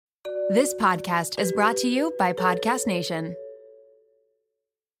This podcast is brought to you by Podcast Nation.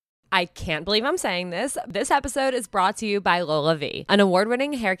 I can't believe I'm saying this. This episode is brought to you by LolaVie, an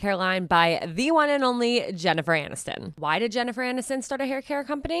award-winning hair care line by the one and only Jennifer Aniston. Why did Jennifer Aniston start a hair care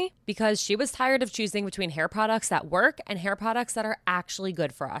company? Because she was tired of choosing between hair products that work and hair products that are actually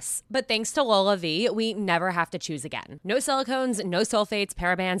good for us. But thanks to LolaVie, we never have to choose again. No silicones, no sulfates,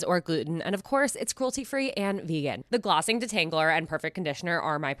 parabens, or gluten, and of course, it's cruelty-free and vegan. The Glossing Detangler and Perfect Conditioner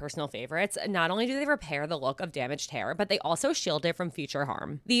are my personal favorites. Not only do they repair the look of damaged hair, but they also shield it from future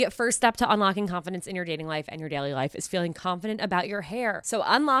harm. The first step to unlocking confidence in your dating life and your daily life is feeling confident about your hair. So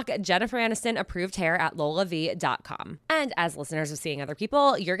unlock Jennifer Aniston approved hair at lolavie.com. And as listeners of Seeing Other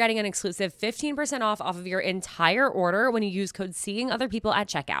People, you're getting an exclusive 15% off of your entire order when you use code Seeing Other People at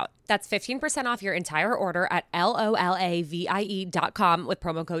checkout. That's 15% off your entire order at lolavie.com with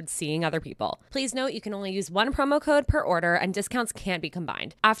promo code Seeing Other People. Please note you can only use one promo code per order and discounts can't be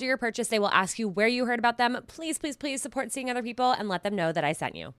combined. After your purchase, they will ask you where you heard about them. Please, please, please support Seeing Other People and let them know that I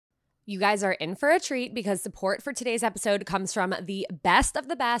sent you. You guys are in for a treat because support for today's episode comes from the best of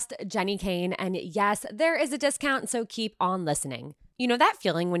the best, Jenni Kayne. And yes, there is a discount, so keep on listening. You know that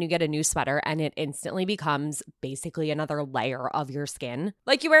feeling when you get a new sweater and it instantly becomes basically another layer of your skin?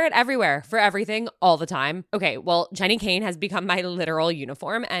 Like you wear it everywhere, for everything, all the time. Okay, well, Jenni Kayne has become my literal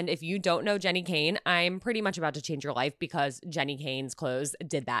uniform. And if you don't know Jenni Kayne, I'm pretty much about to change your life because Jenni Kayne's clothes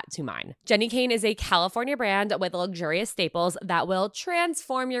did that to mine. Jenni Kayne is a California brand with luxurious staples that will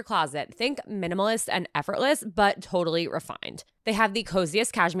transform your closet. Think minimalist and effortless, but totally refined. They have the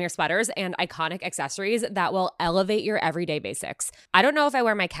coziest cashmere sweaters and iconic accessories that will elevate your everyday basics. I don't know if I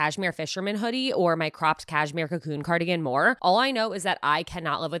wear my cashmere fisherman hoodie or my cropped cashmere cocoon cardigan more. All I know is that I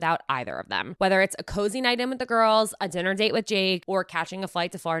cannot live without either of them. Whether it's a cozy night in with the girls, a dinner date with Jake, or catching a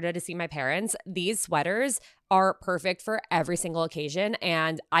flight to Florida to see my parents, these sweaters are perfect for every single occasion,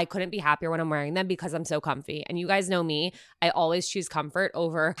 and I couldn't be happier when I'm wearing them because I'm so comfy. And you guys know me, I always choose comfort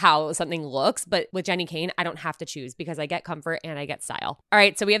over how something looks, but with Jenni Kayne, I don't have to choose because I get comfort and I get style. All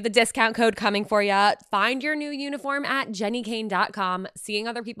right, so we have the discount code coming for you. Find your new uniform at jennikayne.com. Seeing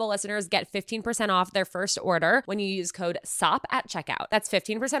Other People listeners get 15% off their first order when you use code SOP at checkout. That's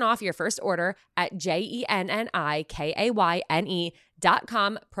 15% off your first order at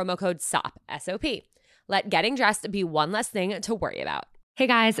jennikayne.com, promo code SOP, S-O-P. Let getting dressed be one less thing to worry about. Hey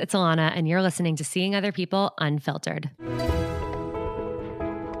guys, it's Alana, and you're listening to Seeing Other People Unfiltered.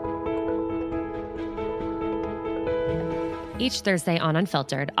 Each Thursday on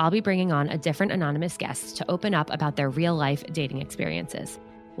Unfiltered, I'll be bringing on a different anonymous guest to open up about their real-life dating experiences.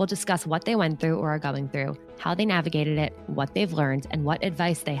 We'll discuss what they went through or are going through, how they navigated it, what they've learned, and what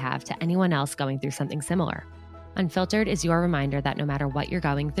advice they have to anyone else going through something similar. Unfiltered is your reminder that no matter what you're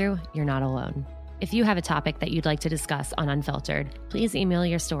going through, you're not alone. If you have a topic that you'd like to discuss on Unfiltered, please email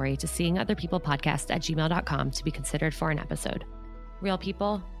your story to seeingotherpeoplepodcast@gmail.com to be considered for an episode. Real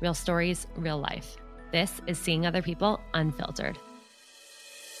people, real stories, real life. This is Seeing Other People Unfiltered.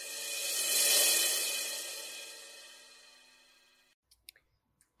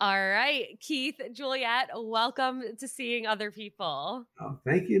 All right, Keith, Juliet, welcome to Seeing Other People. Oh,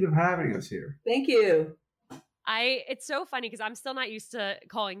 thank you for having us here. Thank you. It's so funny because I'm still not used to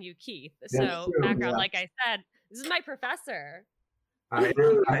calling you Keith. So background, like I said, this is my professor. My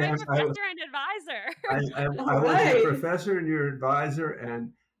professor and advisor. I was your professor and your advisor.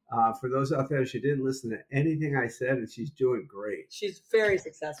 And for those out there, she didn't listen to anything I said, and she's doing great. She's very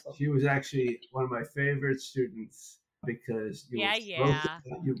successful. She was actually one of my favorite students because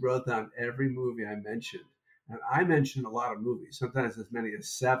you wrote down every movie I mentioned. And I mentioned a lot of movies, sometimes as many as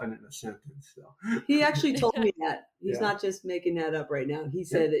 7 in a sentence. So. He actually told me that. He's not just making that up right now. He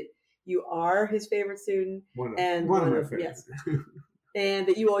said that you are his favorite student. One of my favorites. Yes. And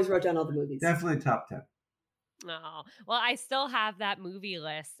that you always wrote down all the movies. Definitely top 10. Oh, well, I still have that movie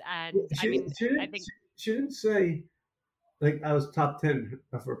list. And I think she didn't say, like, I was top 10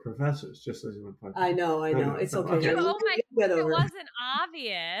 for professors, just as you went. I know. It's okay. Oh my, it wasn't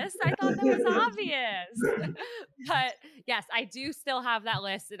obvious. I thought that was obvious. But yes, I do still have that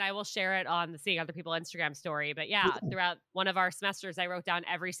list, and I will share it on the Seeing Other People Instagram story. But yeah, throughout one of our semesters, I wrote down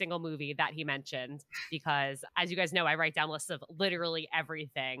every single movie that he mentioned because, as you guys know, I write down lists of literally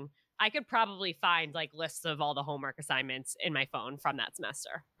everything. I could probably find like lists of all the homework assignments in my phone from that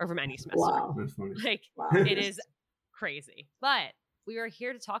semester or from any semester. Wow. That's funny. It is crazy. But we are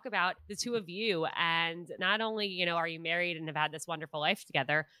here to talk about the two of you. And not only, are you married and have had this wonderful life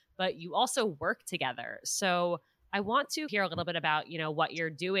together, but you also work together. So I want to hear a little bit about, what you're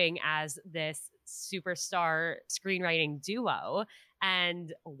doing as this superstar screenwriting duo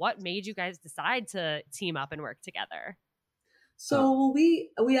and what made you guys decide to team up and work together. So we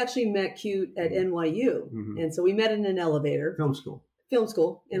actually met Cute at NYU. Mm-hmm. And so we met in an elevator. Film school,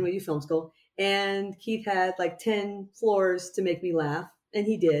 NYU Film School. And Keith had like 10 floors to make me laugh. And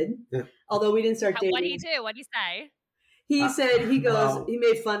he did. Yeah. Although we didn't start dating. What did he do? What did he say? He said, he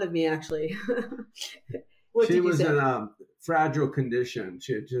made fun of me, actually. She was in a fragile condition.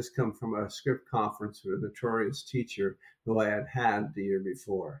 She had just come from a script conference with a notorious teacher who I had the year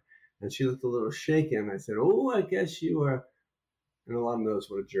before. And she looked a little shaken. I said, oh, I guess you are. And Alon knows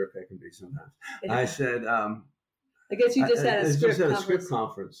what a jerk I can be sometimes. Yeah. I said, I guess you just had a script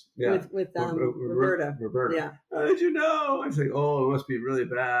conference. Yeah. With Roberta. Yeah. How did you know? I was like, oh, it must be really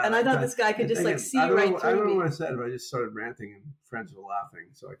bad. And I thought this guy could just see right through me. I don't know what I said, but I just started ranting and friends were laughing.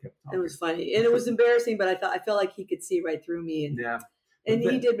 So I kept talking. It was funny. And it was embarrassing, but I felt like he could see right through me. And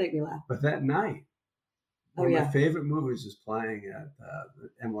he did make me laugh. But that night, one of my favorite movies was playing at the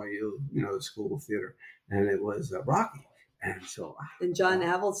NYU, the school of theater. And it was Rocky. And John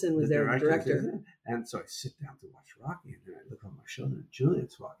Avildsen was there, the director. And so I sit down to watch Rocky, and then I look on my shoulder, and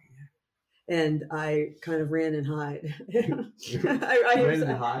Juliet's walking in. And I kind of ran and hide.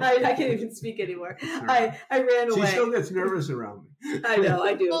 I can't even speak anymore. I ran away. She still gets nervous around me. I know,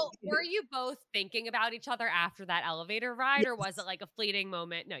 I do. Well, were you both thinking about each other after that elevator ride, or was it like a fleeting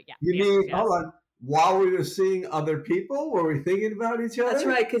moment? No, yeah. You mean, hold on. While we were seeing other people, were we thinking about each other? That's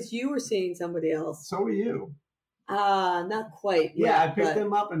right, because you were seeing somebody else. So were you. Not quite. Yeah, I picked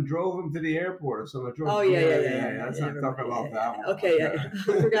them up and drove them to the airport. So I drove. Yeah. Let's not talk about that one. Okay, yeah. I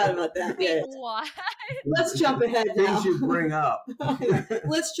forgot about that. Yeah. What? Let's jump ahead now. Things you bring up.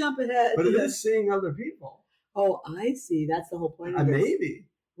 Let's jump ahead. But it is seeing other people. Oh, I see. That's the whole point of this. Maybe.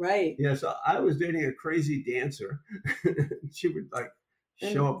 Right. Yeah, so I was dating a crazy dancer. She would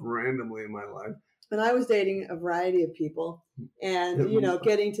show up randomly in my life. And I was dating a variety of people and,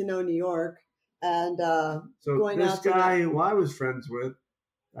 getting to know New York. And so going this out guy who I was friends with,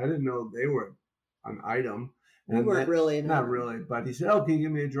 I didn't know they were an item. We weren't really. Not really. But he said, oh, can you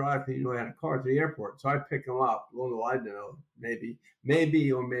give me a drive? Because I had a car to the airport. So I picked him up. Little I didn't know.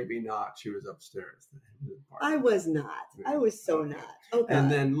 Maybe or maybe not. She was upstairs. I was not. I was so not. Okay. And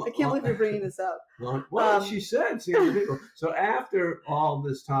then I can't believe you're bringing this up. Well, she said seeing other people. So after all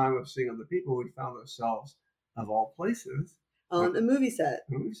this time of seeing other people, we found ourselves, of all places, on a movie set.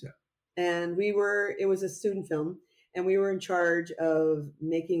 And it was a student film, and we were in charge of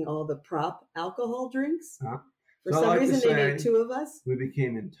making all the prop alcohol drinks. For some reason, they made two of us. We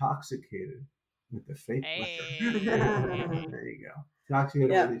became intoxicated with the fake liquor. There you go.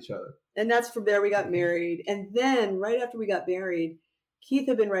 Intoxicated with each other. And that's from there we got married. And then right after we got married, Keith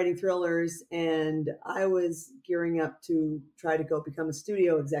had been writing thrillers, and I was gearing up to try to go become a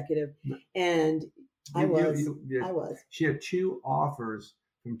studio executive. And I was. She had 2 offers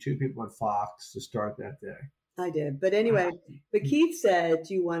from 2 people at Fox to start that day. I did. But anyway, but Keith said,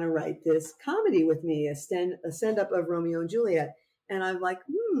 do you want to write this comedy with me, a stand-up of Romeo and Juliet? And I'm like,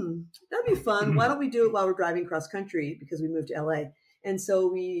 that'd be fun. Why don't we do it while we're driving cross country? Because we moved to LA. And so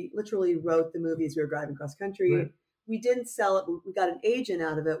we literally wrote the movie as we were driving cross country. Right. We didn't sell it. We got an agent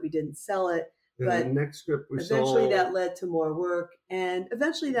out of it. We didn't sell it. But the next script we eventually sold. That led to more work. And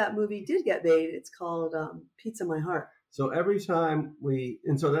eventually that movie did get made. It's called Pizza My Heart. So every time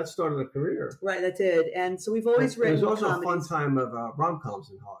so that started a career. Right, that did. And so we've always written comedies. It was also a fun time of rom-coms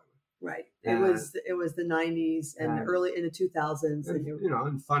in Hollywood. Right. It was the 90s and early in the 2000s.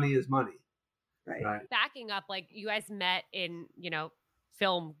 And funny is money. Right. Backing up, you guys met in,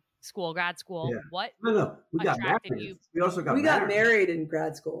 film school, grad school. Yeah. What? No. We got married. We also got married. We got married in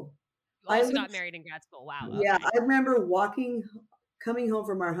grad school. You also got married in grad school. Wow. Okay. Yeah. I remember coming home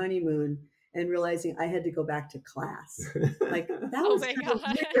from our honeymoon and realizing I had to go back to class. That was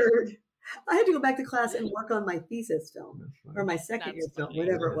weird. I had to go back to class and work on my thesis film or my second year film,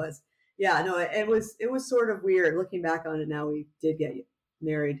 whatever it was. Yeah, no, it was sort of weird looking back on it. Now we did get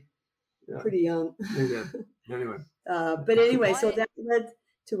married pretty young. Yeah. Anyway. But anyway, so that led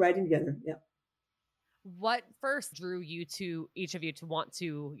to writing together. Yeah. What first drew each of you to want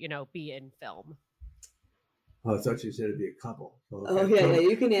to, be in film? Oh, I thought you said it'd be a couple. So, okay. Yeah,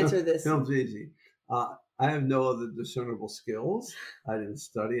 you can answer this. Film's easy. I have no other discernible skills. I didn't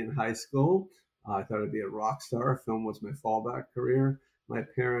study in high school. I thought I'd be a rock star. Film was my fallback career. My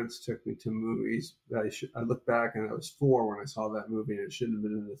parents took me to movies. I look back and I was 4 when I saw that movie, and it shouldn't have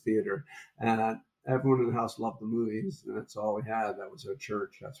been in the theater. And everyone in the house loved the movies, and that's all we had. That was our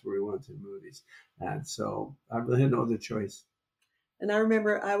church. That's where we went to the movies. And so I really had no other choice. And I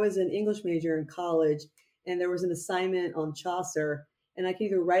remember I was an English major in college, and there was an assignment on Chaucer, and I could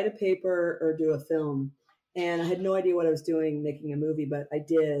either write a paper or do a film. And I had no idea what I was doing, making a movie, but I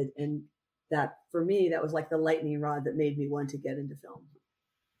did. And that for me, that was like the lightning rod that made me want to get into film.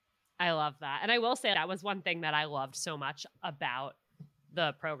 I love that. And I will say that was one thing that I loved so much about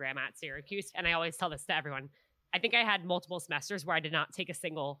the program at Syracuse. And I always tell this to everyone. I think I had multiple semesters where I did not take a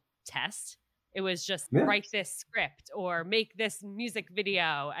single test. It was just write this script or make this music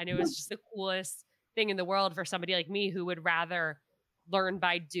video. And it was just the coolest thing in the world for somebody like me who would rather learn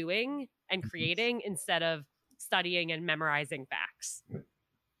by doing and creating instead of studying and memorizing facts.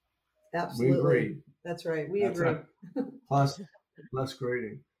 Absolutely. We agree. That's right. We agree. Right. Plus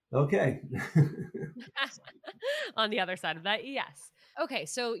grading. Okay. On the other side of that, yes. Okay,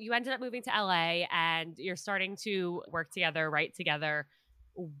 so you ended up moving to LA and you're starting to work together, write together.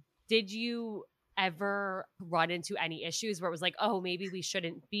 Did you ever run into any issues where it was like, oh, maybe we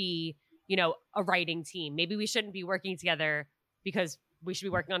shouldn't be, a writing team. Maybe we shouldn't be working together because we should be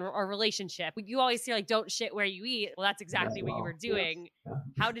working on our relationship. You always say, like, don't shit where you eat. Well, that's exactly what you were doing. Yes.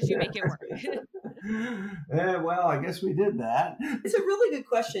 How did you make it work? Well, I guess we did that. It's a really good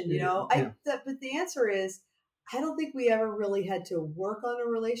question, but the answer is, I don't think we ever really had to work on a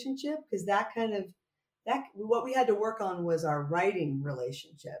relationship because what we had to work on was our writing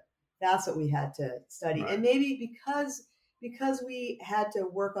relationship. That's what we had to study. Right. And maybe because we had to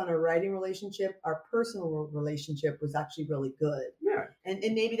work on a writing relationship, our personal relationship was actually really good. Yeah. And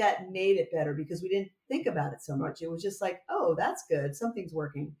maybe that made it better because we didn't think about it so much. It was just like, oh, that's good. Something's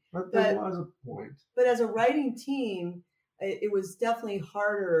working. But there was a point. But as a writing team, it was definitely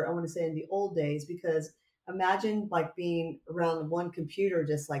harder, I want to say, in the old days, because imagine like being around one computer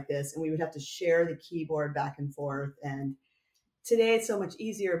just like this, and we would have to share the keyboard back and forth. And today it's so much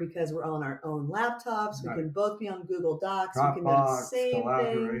easier because we're on our own laptops. We can both be on Google Docs. We can do the same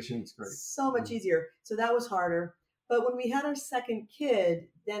thing. Great. So much easier. So that was harder. But when we had our second kid,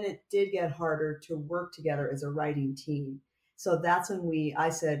 then it did get harder to work together as a writing team. So that's when I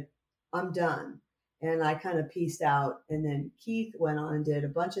said, I'm done. And I kind of pieced out. And then Keith went on and did a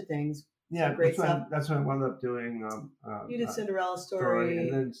bunch of things. Yeah, great stuff. That's what I wound up doing. You did Cinderella Story.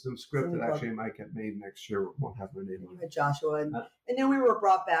 And then some script that actually might get made next year. Won't have my name on it. Joshua. And then we were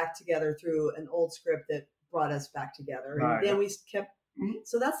brought back together through an old script that brought us back together. And then we kept. Mm-hmm.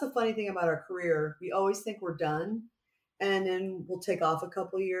 So that's the funny thing about our career. We always think we're done. And then we'll take off a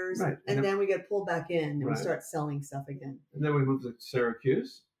couple of years. Right. And then we get pulled back in and we start selling stuff again. And then we moved to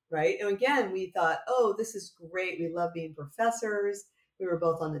Syracuse. Right. And again, we thought, oh, this is great. We love being professors. We were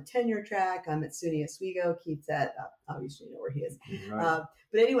both on the tenure track. I'm at SUNY Oswego. Keith's at, obviously you know where he is. Right.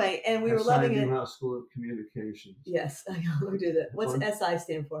 But anyway, and we were loving it. Newhouse School of Communications. Yes, I know who did it. What's SI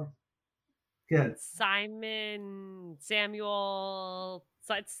stand for? Good. Simon, Samuel,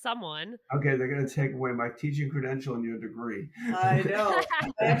 so it's someone. Okay, they're going to take away my teaching credential and your degree. I know.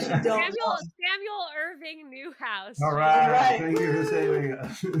 I actually don't know. Samuel Irving Newhouse. All right. Thank you for saving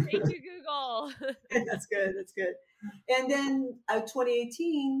us. Thank you, Google. That's good. That's good. And then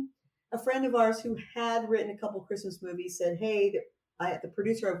 2018, a friend of ours who had written a couple Christmas movies said, hey, the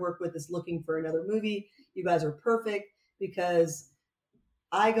producer I've worked with is looking for another movie. You guys are perfect because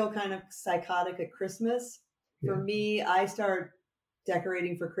I go kind of psychotic at Christmas. For me, I start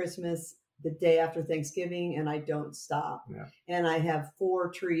decorating for Christmas the day after Thanksgiving and I don't stop. Yeah. And I have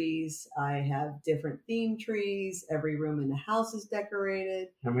 4 trees. I have different theme trees. Every room in the house is decorated.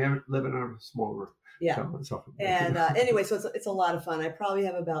 And we live in a small room. Yeah. And anyway, so it's a lot of fun. I probably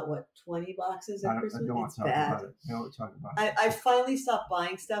have about 20 boxes of Christmas. I don't want to talk about it. I don't want to talk about it. I finally stopped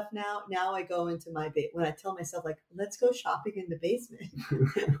buying stuff now. Now I go into my when I tell myself like, let's go shopping in the basement.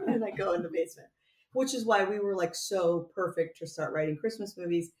 And I go in the basement, which is why we were like so perfect to start writing Christmas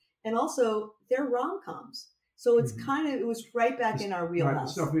movies. And also they're rom-coms. So it's it was right back in our wheelhouse. Right,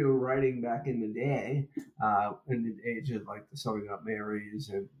 the stuff we were writing back in the day, in the age of like the Sewing Up Marys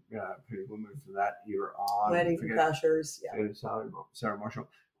and Pretty Woman for that year on. Wedding Crashers. Yeah. And Sarah Marshall.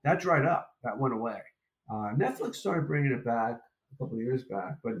 That dried up. That went away. Netflix started bringing it back a couple of years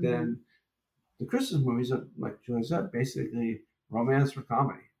back. But then the Christmas movies, like Julie said, basically romance or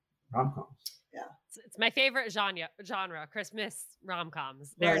comedy, rom-coms. Yeah. It's my favorite genre, Christmas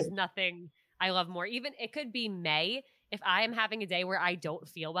rom-coms. There's nothing I love more. Even it could be May. If I am having a day where I don't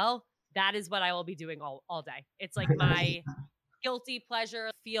feel well, that is what I will be doing all day. It's like my guilty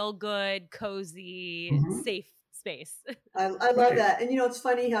pleasure, feel good, cozy, safe space. I love that. And it's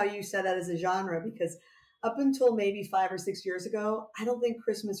funny how you said that as a genre because up until maybe 5 or 6 years ago, I don't think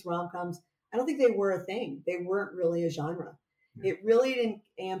Christmas rom-coms, I don't think they were a thing. They weren't really a genre. Yeah. It really didn't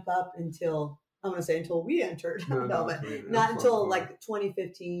amp up until we entered. Not until like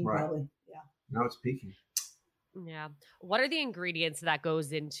 2015 probably. Yeah. Now it's peaking. Yeah. What are the ingredients that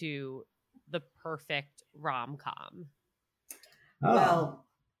goes into the perfect rom-com? Well,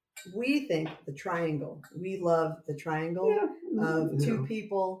 we think the triangle. We love the triangle of two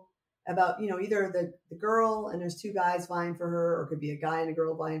people about, either the girl and there's two guys vying for her, or it could be a guy and a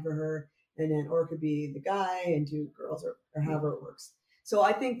girl vying for her, or it could be the guy and two girls, or however it works. So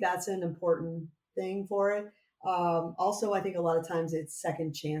I think that's an important thing for it. Also, I think a lot of times it's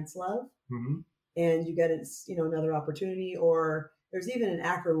second chance love, and you get another opportunity, or there's even an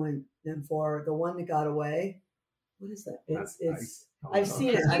acronym for the one that got away. What is that? I've seen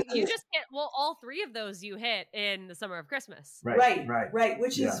it. You just hit, all three of those you hit in The Summer of Christmas. Right.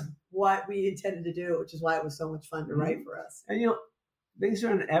 Which is what we intended to do, which is why it was so much fun to write for us. And, things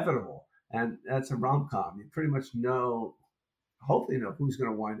are inevitable. And that's a rom-com. You pretty much hopefully know who's going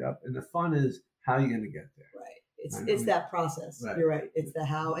to wind up. And the fun is how you're going to get there. Right. It's that process. Right. You're right. It's the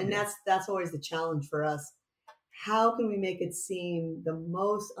how. And that's always the challenge for us. How can we make it seem the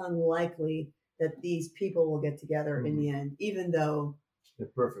most unlikely that these people will get together in the end, even though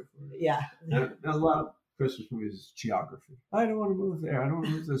they're perfect for it. Yeah. And a lot of Christmas movies is geography. I don't want to move there. I don't want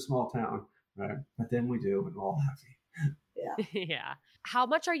to move to a small town. Right. But then we do, and we're all happy. Yeah. Yeah. How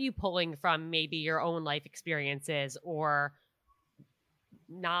much are you pulling from maybe your own life experiences or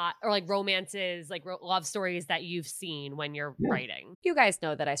romances, love stories that you've seen when you're writing? You guys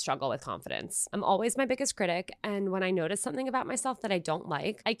know that I struggle with confidence. I'm always my biggest critic, and when I notice something about myself that I don't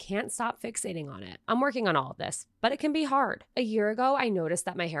like, I can't stop fixating on it. I'm working on all of this, but it can be hard. A year ago, I noticed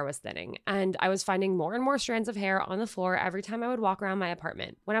that my hair was thinning, and I was finding more and more strands of hair on the floor every time I would walk around my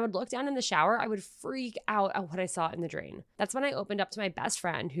apartment. When I would look down in the shower, I would freak out at what I saw in the drain. That's when I opened up to my best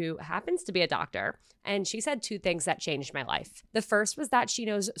friend, who happens to be a doctor, and she said two things that changed my life. The first was that she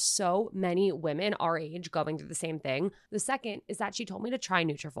knows so many women our age going through the same thing. The second is that she told me to try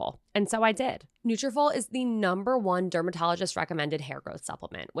Nutrafol, and so I did. Nutrafol is the #1 dermatologist recommended hair growth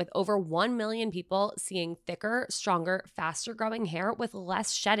supplement, with over 1 million people seeing thicker, stronger, faster growing hair with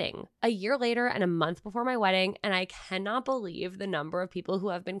less shedding. A year later and a month before my wedding, and I cannot believe the number of people who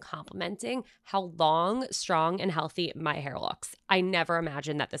have been complimenting how long, strong, and healthy my hair looks. I never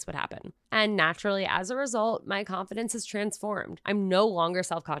imagined that this would happen. And naturally, as a result, my confidence has transformed. I'm no longer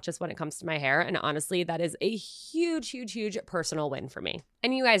self-conscious when it comes to my hair, and honestly, that is a huge, huge, huge personal win for me.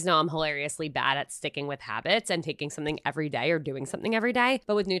 And you guys know I'm hilariously bad at sticking with habits and taking something every day or doing something every day.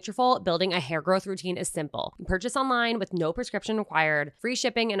 But with Nutrafol, building a hair growth routine is simple. You purchase online with no prescription required. Free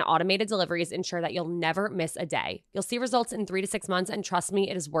shipping and automated deliveries ensure that you'll never miss a day. You'll see results in 3 to 6 months, and trust me,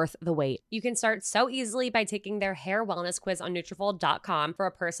 it is worth the wait. You can start so easily by taking their hair wellness quiz on Nutrafol.com for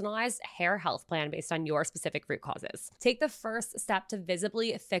a personalized hair health plan based on your specific root causes. Take the first step to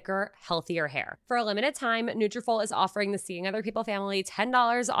visibly thicker, healthier hair. For a limited time, Nutrafol is offering the Seeing Other People family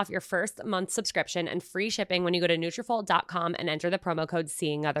 $10 off your first month subscription and free shipping when you go to Nutrafol.com and enter the promo code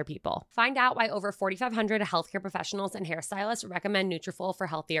Seeing Other People. Find out why over 4,500 healthcare professionals and hairstylists recommend Nutrafol for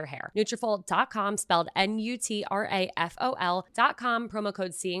healthier hair. Nutrafol.com, spelled Nutrafol.com, promo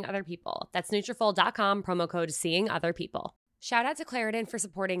code Seeing Other People. That's Nutrafol.com, promo code Seeing Other People. Shout out to Claritin for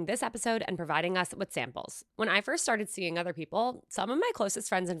supporting this episode and providing us with samples. When I first started Seeing Other People, some of my closest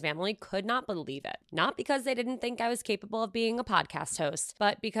friends and family could not believe it. Not because they didn't think I was capable of being a podcast host,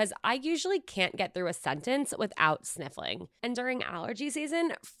 but because I usually can't get through a sentence without sniffling. And during allergy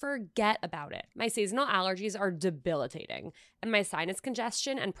season, forget about it. My seasonal allergies are debilitating, and my sinus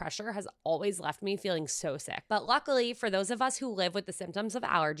congestion and pressure has always left me feeling so sick. But luckily, for those of us who live with the symptoms of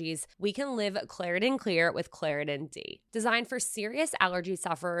allergies, we can live Claritin Clear with Claritin D. Designed for serious allergy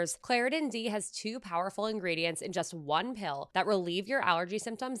sufferers, Claritin D has 2 powerful ingredients in just 1 pill that relieve your allergy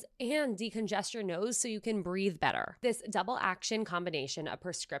symptoms and decongest your nose so you can breathe better. This double action combination of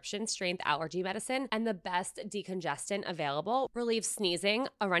prescription strength allergy medicine and the best decongestant available relieves sneezing,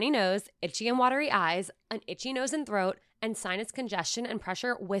 a runny nose, itchy and watery eyes, an itchy nose and throat, and sinus congestion and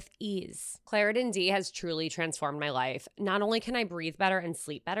pressure with ease. Claritin D has truly transformed my life. Not only can I breathe better and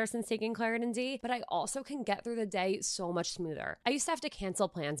sleep better since taking Claritin D, but I also can get through the day so much smoother. I used to have to cancel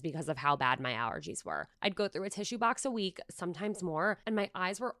plans because of how bad my allergies were. I'd go through a tissue box a week, sometimes more, and my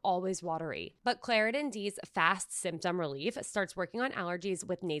eyes were always watery. But Claritin D's fast symptom relief starts working on allergies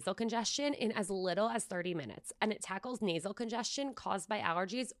with nasal congestion in as little as 30 minutes, and it tackles nasal congestion caused by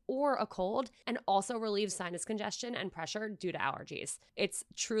allergies or a cold, and also relieves sinus congestion and pressure due to allergies. It's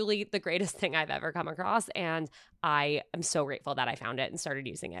truly the greatest thing I've ever come across, and I am so grateful that I found it and started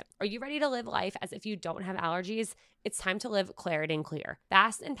using it. Are you ready to live life as if you don't have allergies? It's time to live Claritin Clear.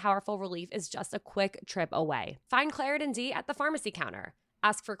 Fast and powerful relief is just a quick trip away. Find Claritin D at the pharmacy counter.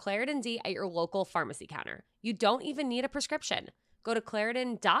 Ask for Claritin D at your local pharmacy counter. You don't even need a prescription. Go to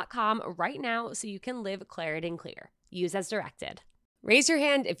Claritin.com right now so you can live Claritin Clear. Use as directed. Raise your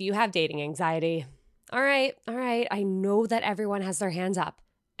hand if you have dating anxiety. All right. I know that everyone has their hands up.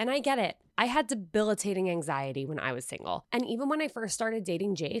 And I get it. I had debilitating anxiety when I was single. And even when I first started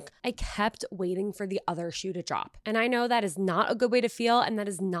dating Jake, I kept waiting for the other shoe to drop. And I know that is not a good way to feel, and that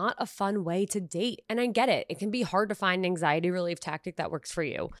is not a fun way to date. And I get it. It can be hard to find an anxiety relief tactic that works for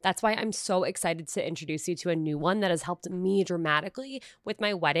you. That's why I'm so excited to introduce you to a new one that has helped me dramatically with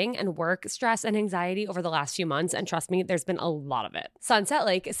my wedding and work stress and anxiety over the last few months. And trust me, there's been a lot of it. Sunset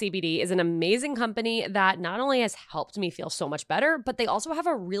Lake CBD is an amazing company that not only has helped me feel so much better, but they also have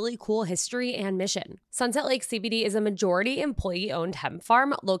a really cool history and mission. Sunset Lake CBD is a majority employee-owned hemp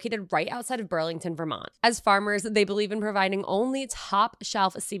farm located right outside of Burlington, Vermont. As farmers, they believe in providing only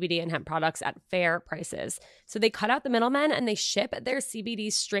top-shelf CBD and hemp products at fair prices. So they cut out the middlemen and they ship their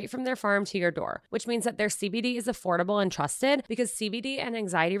CBD straight from their farm to your door, which means that their CBD is affordable and trusted because CBD and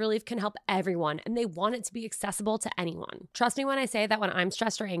anxiety relief can help everyone, and they want it to be accessible to anyone. Trust me when I say that when I'm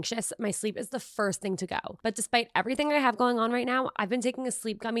stressed or anxious, my sleep is the first thing to go. But despite everything I have going on right now, I've been taking a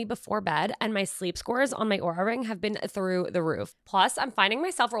sleep gummy before bed, and my sleep scores on my Oura Ring have been through the roof. Plus, I'm finding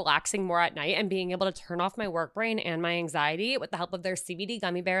myself relaxing more at night and being able to turn off my work brain and my anxiety with the help of their CBD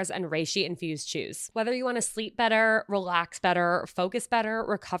gummy bears and reishi infused chews. Whether you want to sleep better, relax better, focus better,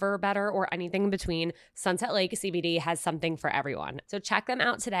 recover better, or anything in between, Sunset Lake CBD has something for everyone. So check them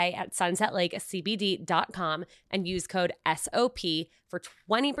out today at sunsetlakecbd.com and use code SOP for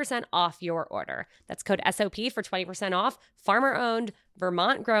 20% off your order. That's code SOP for 20% off. Farmer-owned,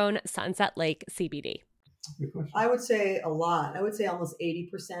 Vermont-grown Sunset Lake CBD. I would say a lot. I would say almost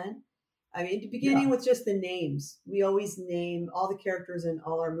 80%. I mean, beginning with just the names. We always name all the characters in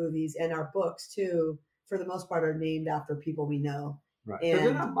all our movies, and our books too, for the most part, are named after people we know. Right. And, but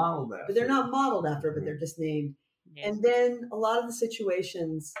they're not modeled after. But they're not modeled after, but they're just named. Yeah. And then a lot of the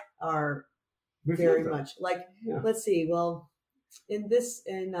situations are very much like, let's see, well, in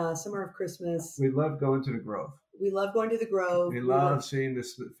Summer of Christmas, we love going to the Grove. We love going to the Grove. We love seeing the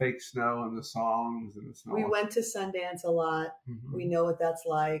fake snow and the songs and the snow. We went to Sundance a lot. Mm-hmm. We know what that's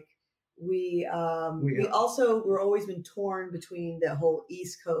like. We also were always been torn between the whole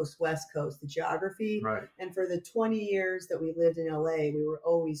East Coast, West Coast, the geography. Right. And for the 20 years that we lived in LA, we were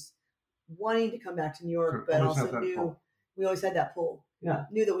always wanting to come back to New York, but also knew we always had that pull. Yeah.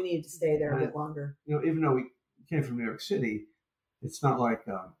 Knew that we needed to stay there a bit longer. You know, even though we came from New York City, it's not like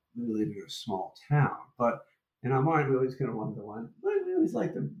we live in a small town, but in our mind, we always kind of wanted to one. We always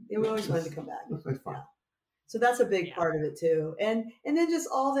liked them. Yeah, we always wanted to come back. Looks like fun. Yeah. So that's a big part of it too, and then just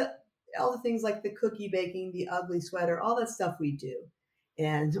all the things like the cookie baking, the ugly sweater, all that stuff we do.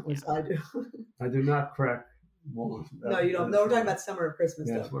 And I do. I do not crack walnuts. No, you don't. No, we're talking about Summer of Christmas.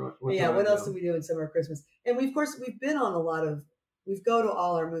 Yes, what else do we do in Summer of Christmas? And we've been on we've go to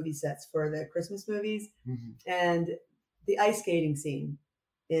all our movie sets for the Christmas movies, and the ice skating scene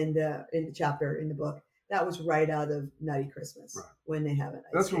in the chapter in the book. That was right out of Nutty Christmas when they have it.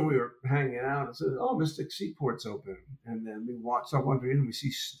 That's when we were hanging out and said, "Oh, Mystic Seaport's open," and then we start wandering in and we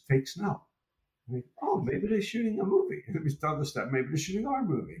see fake snow. And we, oh, maybe they're shooting a movie. And we start to step, maybe they're shooting our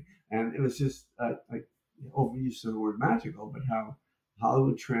movie. And it was just like overuse of the word magical, but how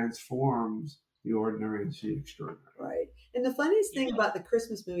Hollywood transforms the ordinary into the extraordinary. Right. And the funniest thing about the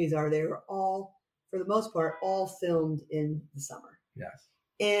Christmas movies are they were all, for the most part, all filmed in the summer. Yes.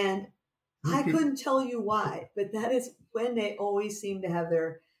 And I couldn't tell you why, but that is when they always seem to have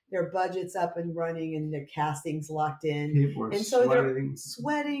their budgets up and running and their castings locked in. People are so sweating. They're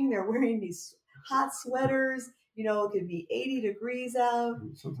sweating. They're wearing these hot sweaters. You know, it could be 80 degrees out.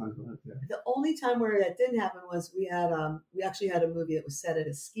 Sometimes like that. The only time where that didn't happen was we actually had a movie that was set at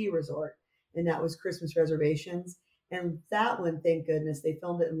a ski resort, and that was Christmas Reservations. And that one, thank goodness, they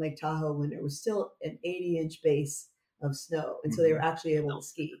filmed it in Lake Tahoe when there was still an 80-inch base of snow, and so they were actually able to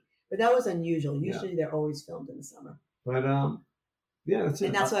ski. But that was unusual. Usually they're always filmed in the summer. But that's it.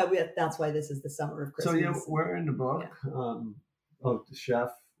 And that's why this is the Summer of Christmas. So we're in the book. Yeah. The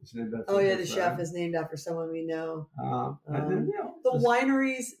chef is named after. The chef is named after someone we know. The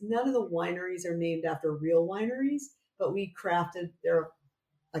wineries. None of the wineries are named after real wineries, but we crafted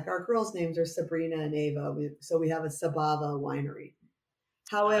our girls' names are Sabrina and Ava. So we have a Sabava winery.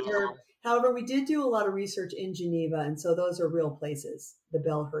 However, we did do a lot of research in Geneva, and so those are real places. The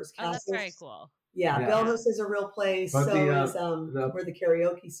Belhurst Castle. Oh, that's very cool. Yeah, Belhurst is a real place. But is where the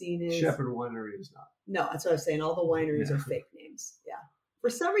karaoke scene is. Shepherd Winery is not. No, that's what I was saying. All the wineries are fake names. Yeah. For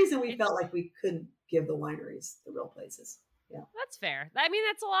some reason, we felt like we couldn't give the wineries the real places. Yeah. That's fair. I mean,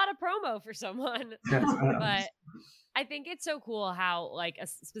 that's a lot of promo for someone. But I think it's so cool how, like,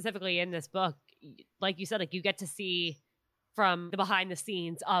 specifically in this book, like you said, like you get to see from the behind the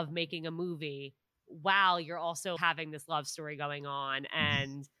scenes of making a movie while you're also having this love story going on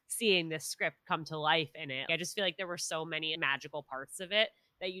and seeing this script come to life in it. I just feel like there were so many magical parts of it.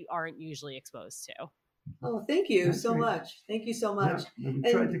 that you aren't usually exposed to. Oh, thank you so much. Thank you so much. Yeah,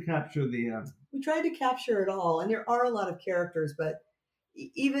 we tried to capture we tried to capture it all, and there are a lot of characters, but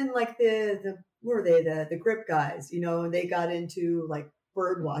even like the grip guys, and they got into like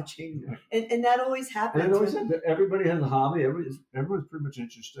bird watching, and that always happens. And it always everybody has a hobby. Everyone's pretty much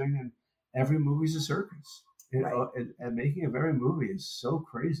interesting, and every movie's a circus. And making a very movie is so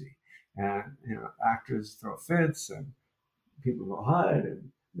crazy, and actors throw fits, and people go hide,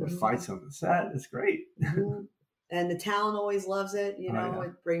 and there's fights on the set. It's great. And the town always loves it.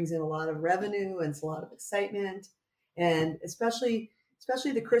 It brings in a lot of revenue and it's a lot of excitement. And especially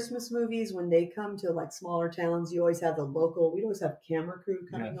the Christmas movies, when they come to like smaller towns, you always have we'd always have camera crew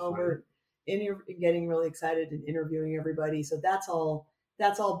coming over, getting really excited and interviewing everybody. So that's all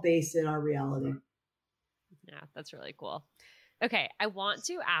based in our reality. Yeah, that's really cool. Okay. I want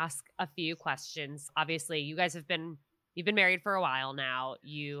to ask a few questions. Obviously, you guys you've been married for a while now.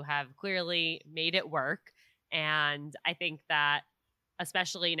 You have clearly made it work. And I think that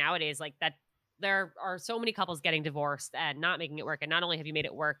especially nowadays, like that, there are so many couples getting divorced and not making it work. And not only have you made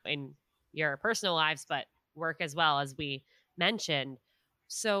it work in your personal lives, but work as well, as we mentioned.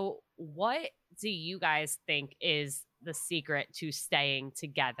 So what do you guys think is the secret to staying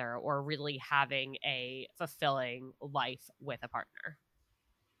together or really having a fulfilling life with a partner?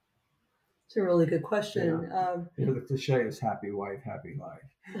 It's a really good question. The cliche is happy wife, happy life.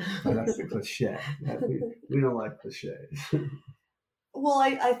 But that's the cliche. We don't like cliches. Well,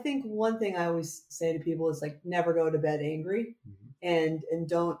 I think one thing I always say to people is like, never go to bed angry, and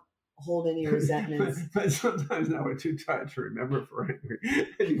don't hold any resentments. but sometimes now we're too tired to remember if we're angry,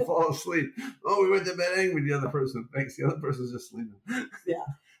 and you fall asleep. Oh, we went to bed angry. The other person thinks the other person's just sleeping. Yeah.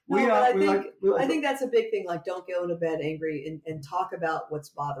 No, I think that's a big thing. Like, don't go to bed angry and talk about what's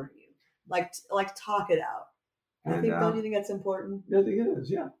bothering you. Like talk it out. Don't you think that's important? I think it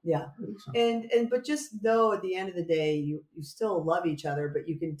is. Yeah. Yeah. So. But just know at the end of the day, you still love each other, but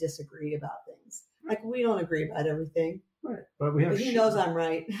you can disagree about things. Like, we don't agree about everything. Right. But we have. But he knows I'm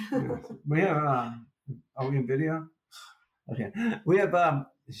right. We have. Are we in video? Okay. We have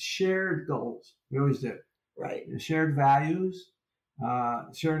shared goals. We always did. Right. Shared values,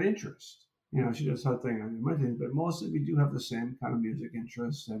 shared interests. She does her thing, I do my thing, but mostly we do have the same kind of music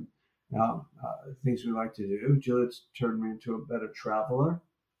interests and things we like to do. Juliet's turned me into a better traveler,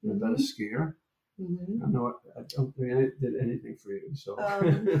 and a better skier. I don't think I did anything for you, so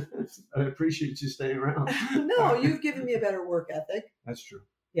I appreciate you staying around. No, you've given me a better work ethic. That's true.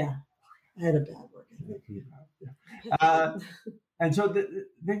 Yeah, I had a bad work ethic. Yeah. And so the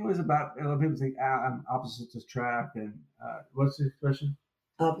thing was about, a lot of people think opposites attract, and what's the expression?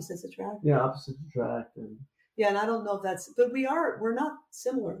 Opposites attract. Yeah, opposites attract, and. Yeah, and I don't know if but we're not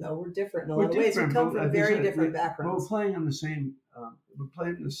similar though. We're different in a lot of ways. We come from very different backgrounds. We're playing on the same. We're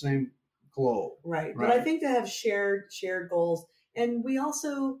playing in the same globe. Right. But I think to have shared goals, and we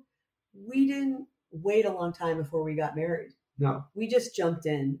didn't wait a long time before we got married. No, we just jumped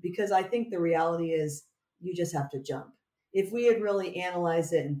in, because I think the reality is you just have to jump. If we had really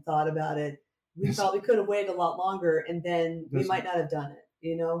analyzed it and thought about it, we probably could have waited a lot longer, and then we might not have done it.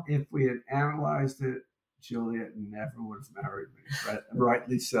 If we had analyzed it, Juliet never would have married me,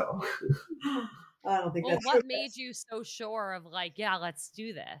 rightly so. I don't think that's what made you so sure of like, yeah, let's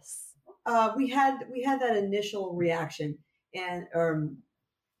do this? We had that initial reaction, and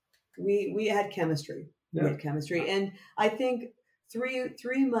we had chemistry. Yeah. We had chemistry, and I think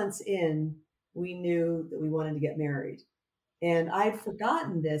 3 months in, we knew that we wanted to get married. And I'd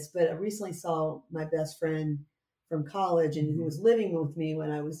forgotten this, but I recently saw my best friend from college, and who was living with me when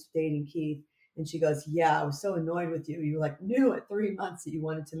I was dating Keith. And she goes, yeah, I was so annoyed with you. You knew at 3 months that you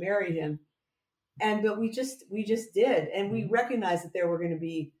wanted to marry him. But we just did. And we recognized that there were going to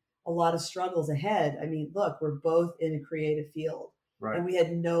be a lot of struggles ahead. I mean, look, we're both in a creative field. Right. And we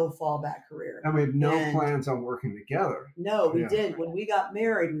had no fallback career. And we had no plans on working together. No, we didn't. When we got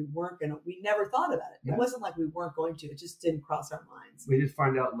married, we never thought about it. It wasn't like we weren't going to. It just didn't cross our minds. We did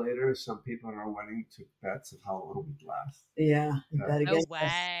find out later some people in our wedding took bets of how long we'd last. Yeah. No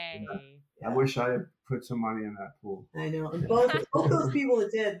way. Yeah. I wish I had put some money in that pool. I know. And both those people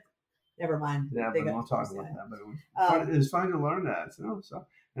that did, never mind. Yeah, but we'll talk about that. But it was fun to learn that. So,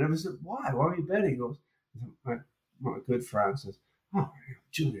 and I was like, why? Why were you betting? He goes, my good friend says, oh,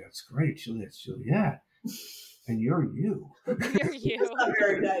 Juliet's great. Juliet's Juliet. And you're you. You're you. That's not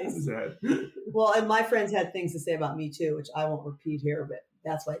very nice. Well, and my friends had things to say about me too, which I won't repeat here, but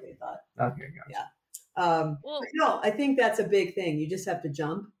that's why they thought. Okay, gotcha. Yeah. No, I think that's a big thing. You just have to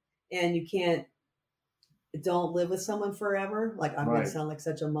jump, and don't live with someone forever. Like, I'm going to sound like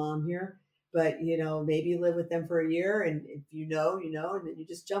such a mom here, but maybe live with them for a year, and if you know, and then you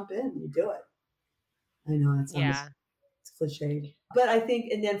just jump in and you do it. I know that sounds it's cliche, but I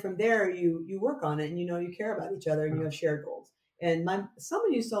think, and then from there you work on it, and you care about each other, and you have shared goals. And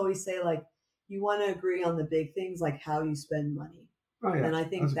someone used to always say, like, you want to agree on the big things, like how you spend money. Oh, yeah. And I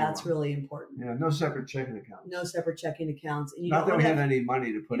think that's really important. Yeah, no separate checking accounts. No separate checking accounts. And not that we have any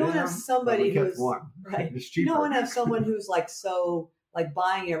money to put in. You don't have somebody who's one. Right. It's cheaper. You don't want to have someone who's like so like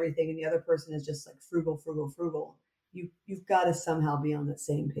buying everything, and the other person is just like frugal. You've got to somehow be on the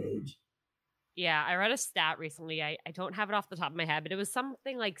same page. Yeah, I read a stat recently. I don't have it off the top of my head, but it was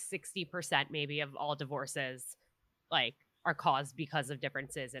something like 60% maybe of all divorces like are caused because of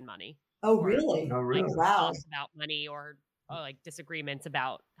differences in money. Oh, really? Oh, really? Like, wow. About money or like disagreements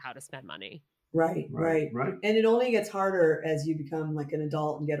about how to spend money. Right. And it only gets harder as you become like an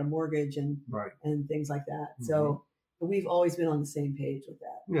adult and get a mortgage and things like that. Mm-hmm. So we've always been on the same page with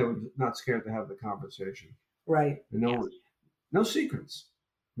that. Yeah, we're not scared to have the conversation. Right. And no secrets.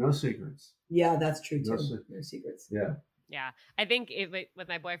 No secrets. Yeah, that's true too. No secrets. Yeah. Yeah. I think with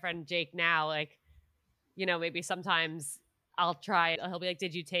my boyfriend Jake now, like, maybe sometimes I'll try, he'll be like,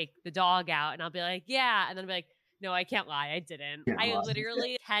 did you take the dog out? And I'll be like, yeah. And then I'll be like, no, I can't lie. I didn't. I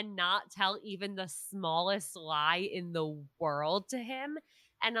literally cannot tell even the smallest lie in the world to him.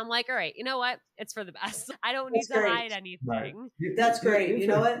 And I'm like, all right, you know what? It's for the best. I don't need to hide anything. Right. That's great. You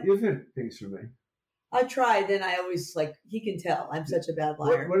know what? You've hid things from me. I tried, then I always he can tell I'm such a bad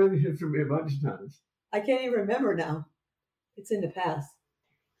liar. What have you hid from me a bunch of times? I can't even remember now. It's in the past.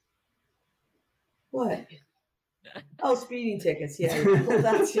 What? Oh, speeding tickets. Yeah. Well,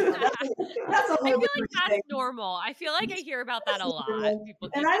 that's a whole I feel like that's thing. Normal. I feel like I hear about that a lot. People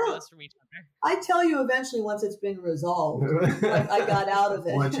keep those from each other. I tell you eventually once it's been resolved. Like I got out of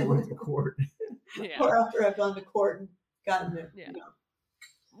it. Once you went to court. Or after I've gone to court and gotten it. Yeah.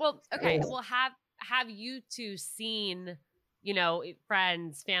 Well, okay. Well, have you two seen,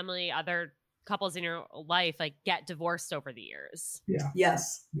 friends, family, other couples in your life get divorced over the years? Yeah.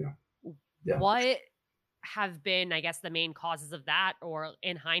 Yes. Yeah. What have been, I guess, the main causes of that, or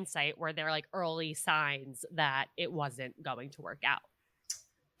in hindsight, were there early signs that it wasn't going to work out?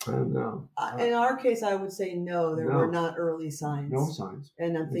 I don't know. In our case, I would say no, there were not early signs. No signs.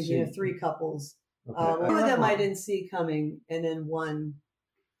 And I'm thinking of 3 couples. Okay. One of them I didn't see coming, and then one.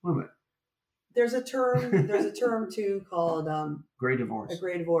 Wait a minute. There's a term too called gray divorce. A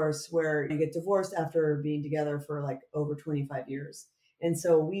gray divorce, where you get divorced after being together for over 25 years. And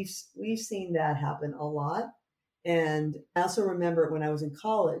so we've seen that happen a lot. And I also remember when I was in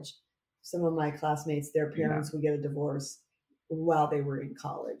college, some of my classmates, their parents would get a divorce while they were in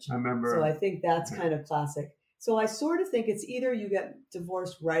college. I remember. So I think that's kind of classic. So I sort of think it's either you get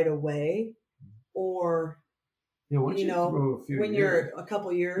divorced right away, or once when you're a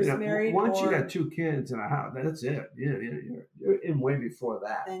couple years married. Once you got 2 kids in a house, that's it. You're in way before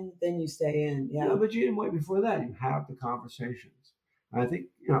that. And then you stay in. Yeah. But you didn't wait before that. You have the conversations. I think,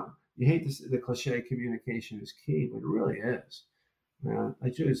 you hate the cliche, communication is key, but it really is.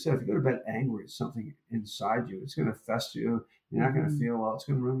 Like Julia said, if you go to bed angry at something inside you, it's going to fester you. You're not going to feel well. It's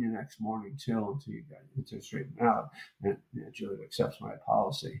going to ruin your next morning until you get it straightened out. And Julia accepts my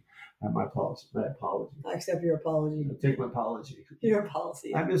apology. My apology. I accept your apology. I take my apology. Your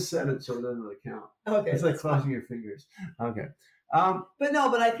policy. I just said it, so it doesn't really count. Okay. It's like crossing your fingers. Okay.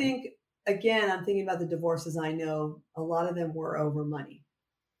 But I think, again, I'm thinking about the divorces I know. A lot of them were over money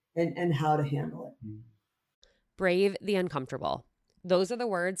and how to handle it. Brave the uncomfortable. Those are the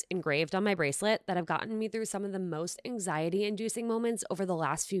words engraved on my bracelet that have gotten me through some of the most anxiety-inducing moments over the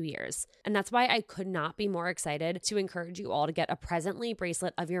last few years. And that's why I could not be more excited to encourage you all to get a Presently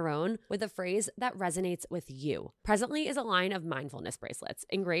bracelet of your own with a phrase that resonates with you. Presently is a line of mindfulness bracelets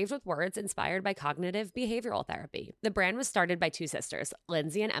engraved with words inspired by cognitive behavioral therapy. The brand was started by 2 sisters,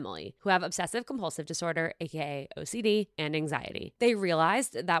 Lindsay and Emily, who have obsessive-compulsive disorder, aka OCD, and anxiety. They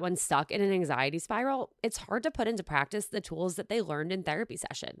realized that when stuck in an anxiety spiral, it's hard to put into practice the tools that they learned in therapy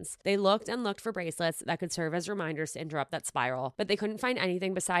sessions. They looked and looked for bracelets that could serve as reminders to interrupt that spiral, but they couldn't find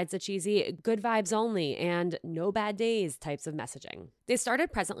anything besides the cheesy good vibes only and no bad days types of messaging. They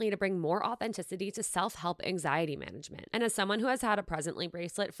started Presently to bring more authenticity to self-help anxiety management. And as someone who has had a Presently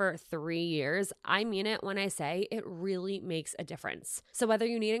bracelet for 3 years, I mean it when I say it really makes a difference. So whether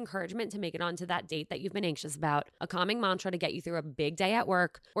you need encouragement to make it onto that date that you've been anxious about, a calming mantra to get you through a big day at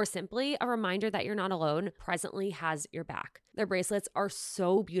work, or simply a reminder that you're not alone, Presently has your back. Their bracelets are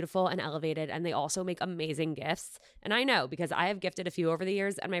so beautiful and elevated, and they also make amazing gifts. And I know because I have gifted a few over the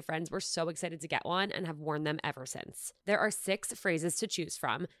years, and my friends were so excited to get one and have worn them ever since. There are 6 phrases to choose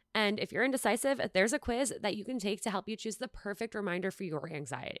from, And if you're indecisive, there's a quiz that you can take to help you choose the perfect reminder for your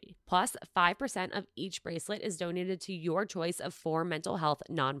anxiety. Plus, 5% of each bracelet is donated to your choice of 4 mental health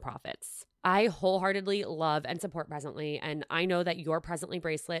nonprofits. I wholeheartedly love and support Presently, and I know that your Presently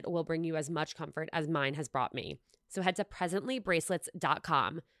bracelet will bring you as much comfort as mine has brought me. So head to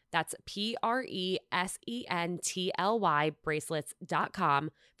presentlybracelets.com. That's PRESENTLY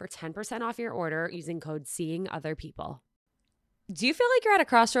bracelets.com for 10% off your order using code SEEINGOTHERPeople. Do you feel like you're at a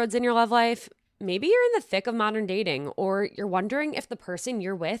crossroads in your love life? Maybe you're in the thick of modern dating, or you're wondering if the person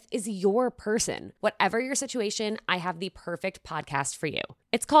you're with is your person. Whatever your situation, I have the perfect podcast for you.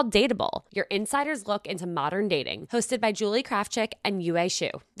 It's called Dateable, your insider's look into modern dating, hosted by Julie Krafchick and Yue Shu.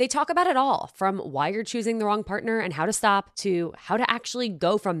 They talk about it all, from why you're choosing the wrong partner and how to stop, to how to actually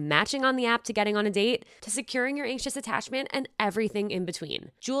go from matching on the app to getting on a date, to securing your anxious attachment and everything in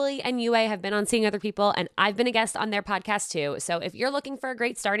between. Julie and Yue have been on Seeing Other People, and I've been a guest on their podcast too. So if you're looking for a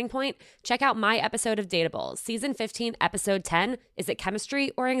great starting point, check out my episode of Dateable. Season 15, episode 10, Is It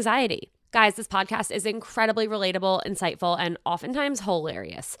Chemistry or Anxiety? Guys, this podcast is incredibly relatable, insightful, and oftentimes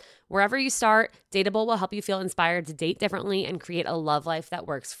hilarious. Wherever you start, Dateable will help you feel inspired to date differently and create a love life that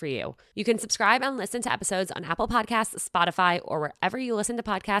works for you. You can subscribe and listen to episodes on Apple Podcasts, Spotify, or wherever you listen to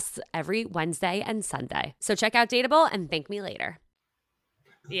podcasts every Wednesday and Sunday. So check out Dateable and thank me later.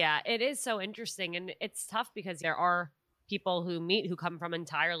 Yeah, it is so interesting. And it's tough because there are people who meet who come from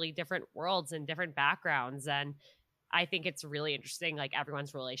entirely different worlds and different backgrounds. And I think it's really interesting, like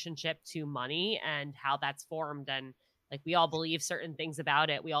everyone's relationship to money and how that's formed. And like, we all believe certain things about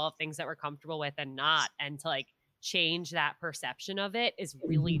it. We all have things that we're comfortable with and not. And to like change that perception of it is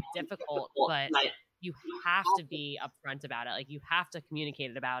really difficult, but you have to be upfront about it. Like you have to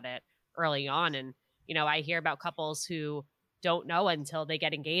communicate about it early on. And, you know, I hear about couples who don't know until they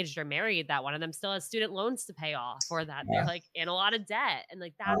get engaged or married that one of them still has student loans to pay off, or that they're like in a lot of debt. And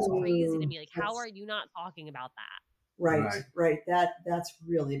like, that's crazy to me. Like, how are you not talking about that? Right. That's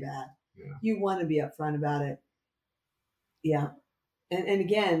really bad. Yeah. You want to be upfront about it. Yeah. And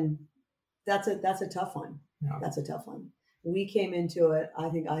again, that's a tough one. Yeah. That's a tough one. We came into it, I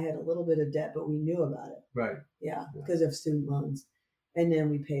think I had a little bit of debt, but we knew about it. Right. Yeah. Because of student loans. And then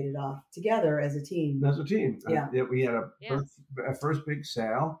we paid it off together as a team. As a team. Yeah. We had a first big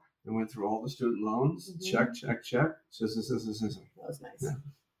sale and went through all the student loans. Mm-hmm. Check. That was nice. Yeah.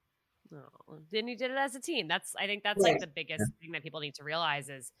 Oh, then you did it as a team. I think that's like the biggest thing that people need to realize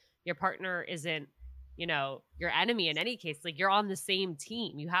is your partner isn't, you know, your enemy in any case. Like you're on the same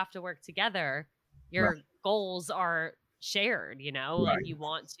team. You have to work together. Your goals are shared, you know, like you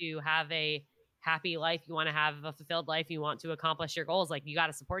want to have a happy life. You want to have a fulfilled life. You want to accomplish your goals. Like you got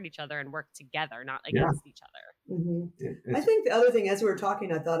to support each other and work together, not against each other. Mm-hmm. I think the other thing, as we were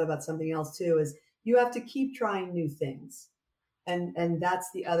talking, I thought about something else too, is you have to keep trying new things. And that's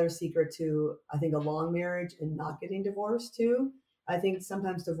the other secret to, I think, a long marriage and not getting divorced too. I think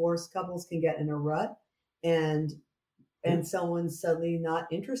sometimes divorced couples can get in a rut and someone's suddenly not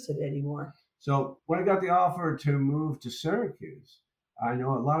interested anymore. So when I got the offer to move to Syracuse, I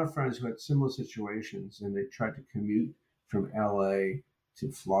know a lot of friends who had similar situations and they tried to commute from LA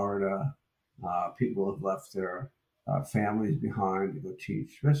to Florida. People have left their families behind to go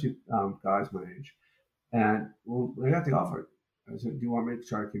teach, especially guys my age. And when I got the offer, I said, do you want me to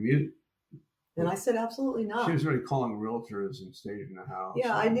try to commute? And I said, absolutely not. She was already calling realtors and staging the house.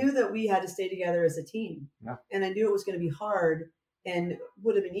 Yeah, I knew that we had to stay together as a team. Yeah. And I knew it was going to be hard and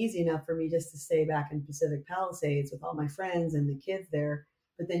would have been easy enough for me just to stay back in Pacific Palisades with all my friends and the kids there.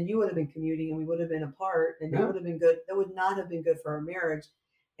 But then you would have been commuting and we would have been apart and that would have been good. That would not have been good for our marriage.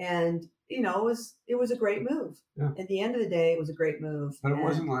 And, you know, it was a great move. Yeah. At the end of the day, it was a great move. But it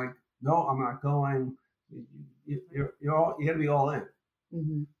wasn't like, no, I'm not going. You got to be all in.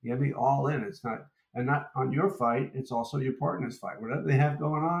 Mm-hmm. You got to be all in. It's not on your fight. It's also your partner's fight. Whatever they have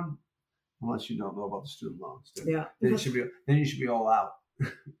going on, unless you don't know about the student loans, then you should be all out.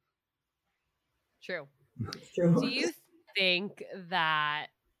 True. Do you think that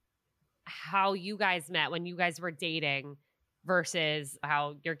how you guys met when you guys were dating versus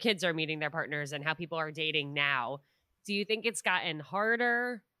how your kids are meeting their partners and how people are dating now, do you think it's gotten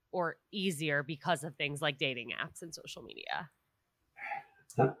harder or easier because of things like dating apps and social media?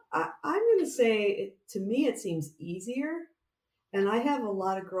 I'm going to say, to me, it seems easier. And I have a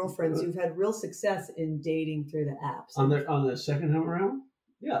lot of girlfriends who've had real success in dating through the apps. On the second time around?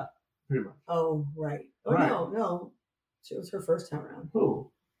 Yeah, pretty much. Oh, right. Oh, right. No. It was her first time around.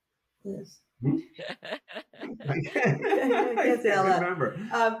 Who? Yes. I can't remember.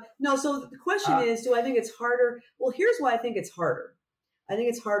 No, so the question is, do I think it's harder? Well, here's why I think it's harder. I think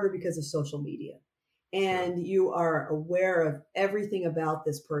it's harder because of social media. and you are aware of everything about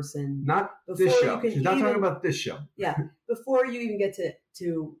this person. Not this show. She's not talking about this show. Yeah, before you even get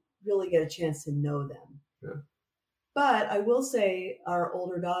to really get a chance to know them. Yeah. But I will say our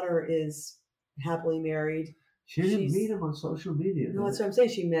older daughter is happily married. She didn't meet him on social media. No, that's what I'm saying.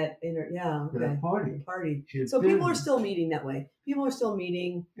 She met in her, at a party. So people are still meeting that way. People are still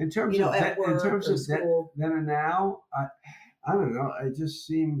meeting in terms of at work, in terms of school. Then and now. I don't know. It just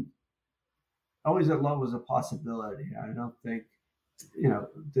seemed always that love was a possibility. I don't think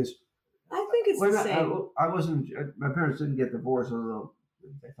this. I think it's the same. I wasn't. My parents didn't get divorced, although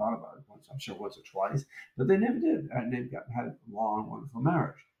they thought about it once. I'm sure once or twice, but they never did. And they had a long, wonderful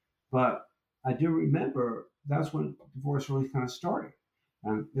marriage. But I do remember that's when divorce really kind of started,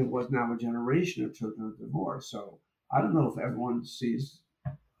 and there was now a generation of children of divorce. So I don't know if everyone sees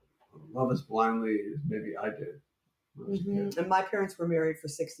love as blindly as maybe I did. Mm-hmm. And my parents were married for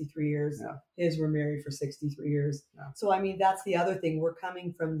 63 years. Yeah. His were married for 63 years. Yeah. So, I mean, that's the other thing. We're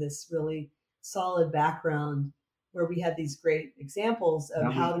coming from this really solid background where we had these great examples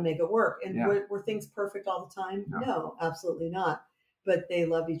of how to make it work. And were things perfect all the time? No, absolutely not. But they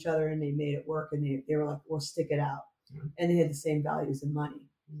loved each other and they made it work, and they were like, we'll stick it out. Yeah. And they had the same values and money.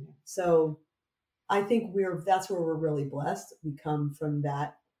 Yeah. So I think that's where we're really blessed. We come from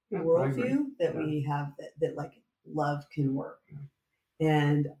that worldview that we have that like love can work. Yeah.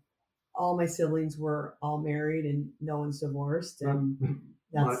 And all my siblings were all married and no one's divorced. And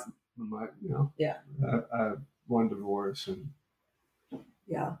that's one divorce and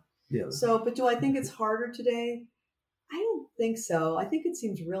So, but do I think it's harder today? I don't think so. I think it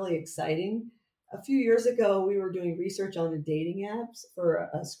seems really exciting. A few years ago, we were doing research on the dating apps for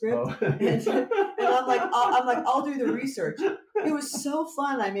a script, and I'm like, I'll do the research. It was so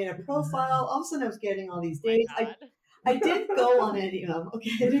fun. I made a profile. All of a sudden, I was getting all these dates. I didn't go on any of them.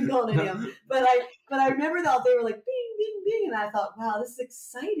 Okay, I didn't go on any of them. But I remember that they were like bing, bing, bing, and I thought, wow, this is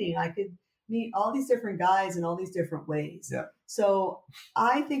exciting. I could meet all these different guys in all these different ways. Yeah. So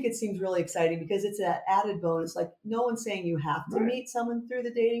I think it seems really exciting because it's that added bonus. Like no one's saying you have to meet someone through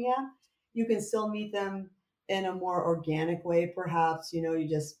the dating app. You can still meet them in a more organic way, perhaps. You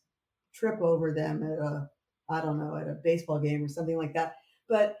just trip over them at a baseball game or something like that.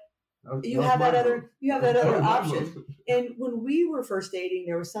 But you have that other option. And when we were first dating,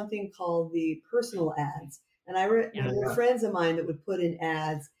 there was something called the personal ads. And there were friends of mine that would put in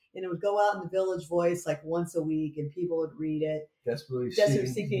ads, and it would go out in the Village Voice like once a week, and people would read it. Desperately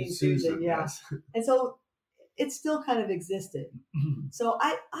seeking Susan. Yeah. And so it still kind of existed. So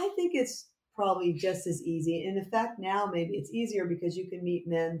I think it's probably just as easy. And in fact, now maybe it's easier because you can meet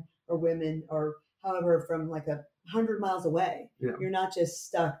men or women or however from like 100 miles away. Yeah. You're not just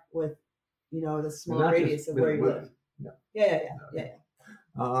stuck with, the small radius of where you live. Yeah.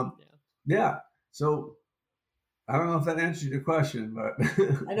 So I don't know if that answers your question, but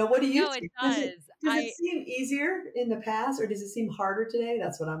I know. What do you think? No, it does. Does it seem easier in the past, or does it seem harder today?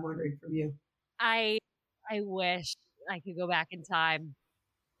 That's what I'm wondering from you. I wish I could go back in time.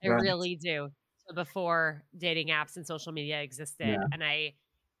 I really do. So before dating apps and social media existed. Yeah. And I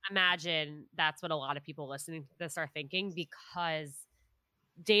imagine that's what a lot of people listening to this are thinking, because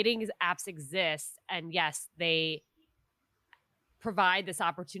dating apps exist. And yes, they provide this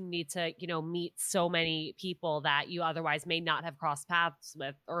opportunity to, meet so many people that you otherwise may not have crossed paths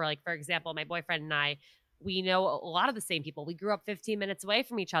with. Or like, for example, my boyfriend and I, we know a lot of the same people. We grew up 15 minutes away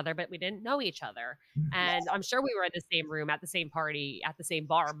from each other, but we didn't know each other. And I'm sure we were in the same room, at the same party, at the same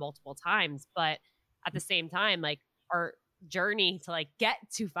bar multiple times. But at the same time, like our journey to like get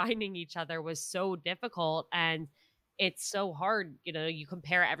to finding each other was so difficult. And it's so hard. You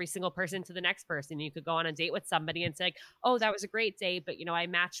compare every single person to the next person. You could go on a date with somebody and say like, oh, that was a great date, but I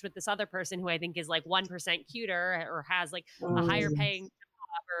matched with this other person who I think is like 1% cuter or has like a higher paying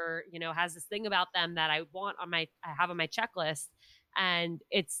or has this thing about them that I have on my checklist. And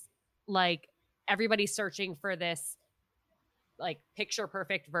it's like everybody's searching for this like picture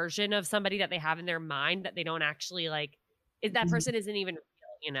perfect version of somebody that they have in their mind that they don't actually like. That person isn't even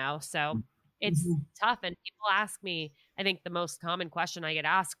real, so it's tough. And people ask me, I think the most common question I get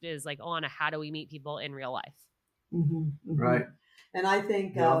asked is like, Alana, how do we meet people in real life? Right. And I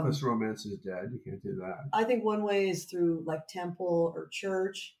think the office romance is dead. You can't do that. I think one way is through like temple or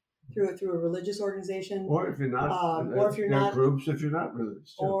church, through a religious organization, or if you're not, groups if you're not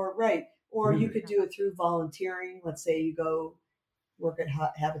religious, too. or you could do it through volunteering. Let's say you go work at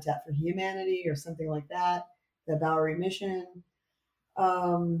Habitat for Humanity or something like that, the Bowery Mission.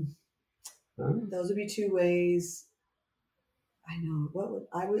 Those would be two ways. I know. What would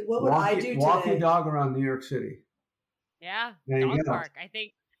I do today? Walk your dog around New York City. Yeah, dog park. I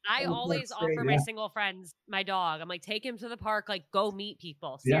think I always offer my single friends my dog. I'm like, take him to the park, like go meet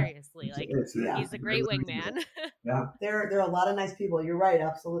people. Seriously. He's a great wingman. Yeah. There are a lot of nice people. You're right,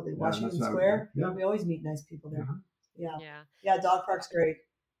 absolutely. Washington Square. Yeah. We always meet nice people there. Yeah, dog park's great.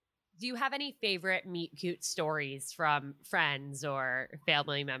 Do you have any favorite meet cute stories from friends or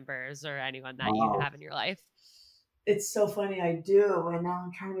family members or anyone that you have in your life? It's so funny, I do, and now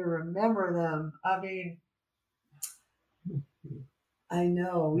I'm trying to remember them. I mean, I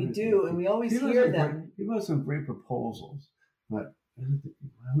know we do, and we always hear them. People have some great proposals, but I don't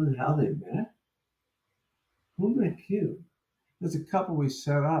think how they met. Who met cute? There's a couple we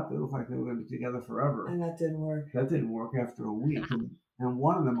set up that looked like they were going to be together forever, and that didn't work. That didn't work after a week, and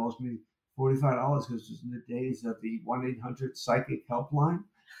one of them owes me $45 because it was in the days of the 1-800 psychic helpline,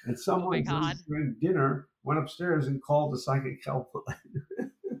 and someone during dinner went upstairs and called the psychic helpline.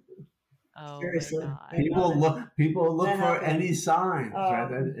 Seriously, people look for any signs.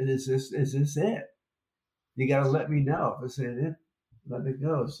 Right? Is this it? You got to let me know. If this ain't it, let it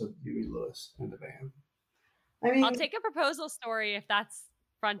go. So Huey Lewis and the band. I mean, I'll take a proposal story if that's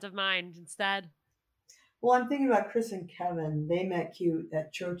front of mind instead. Well, I'm thinking about Chris and Kevin. They met cute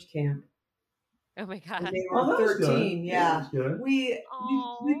at church camp. Oh my God. When they were 13. Yeah. We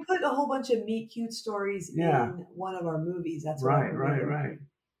put a whole bunch of meet cute stories in one of our movies. That's right.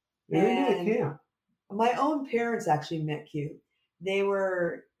 And camp. My own parents actually met cute. My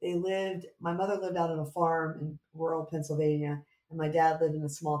mother lived out on a farm in rural Pennsylvania, and my dad lived in a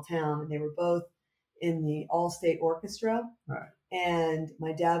small town, and they were both in the all-state orchestra. Right. And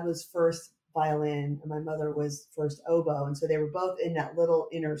my dad was first violin and my mother was first oboe. And so they were both in that little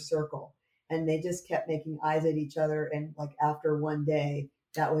inner circle, and they just kept making eyes at each other. And like after one day,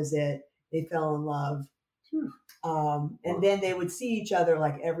 that was it. They fell in love. And then they would see each other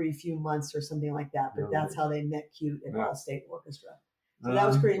like every few months or something like that. But that's how they met cute in all-state orchestra. So that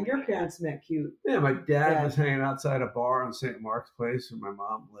was great. And your parents met cute. Yeah, my dad was hanging outside a bar on St. Mark's Place where my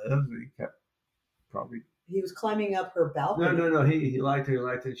mom lived. And he was climbing up her balcony. No. He liked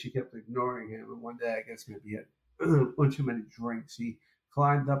her. And she kept ignoring him. And one day, I guess maybe he had one too many drinks. He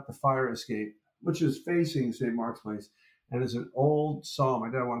climbed up the fire escape, which is facing St. Mark's Place. And there's an old song. My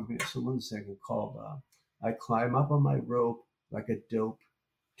dad wanted me to saloon sing called I Climb Up on My Rope Like a Dope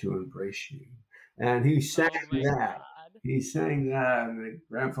to Embrace You. And he sang that. God. He sang that. And the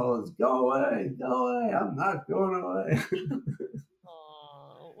grandfather was, go away, I'm not going away.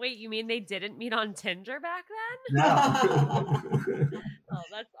 Wait, you mean they didn't meet on Tinder back then? No. Oh,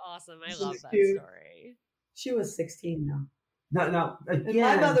 that's awesome. I love that story. She was 16 now. No. Again,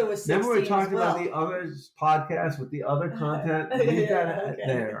 and my mother was 16. Remember we talked about the other podcast with the other content? Leave that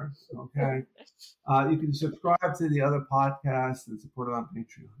there. Okay. You can subscribe to the other podcast and support it on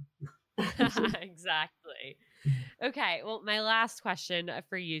Patreon. Exactly. Okay. Well, my last question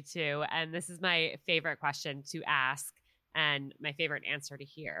for you two, and this is my favorite question to ask and my favorite answer to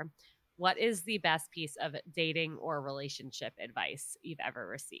hear. What is the best piece of dating or relationship advice you've ever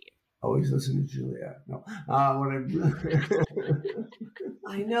received? Always listen to Juliet. No,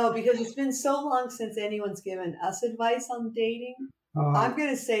 I know, because it's been so long since anyone's given us advice on dating. I'm going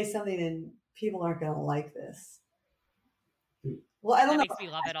to say something and people aren't going to like this. Well, I don't know. Makes me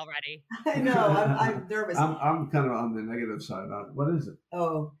love it already. I know. I'm nervous. I'm kind of on the negative side. What is it?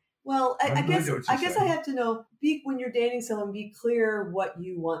 Oh, well, I guess I have to know, when you're dating someone, be clear what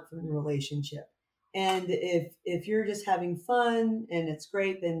you want from the relationship. And if you're just having fun and it's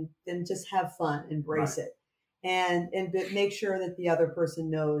great, then just have fun, embrace it. And make sure that the other person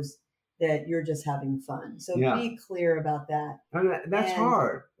knows that you're just having fun. So be clear about that. And that's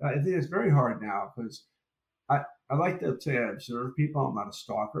hard. I think it's very hard now because I like to say I observe people. I'm not a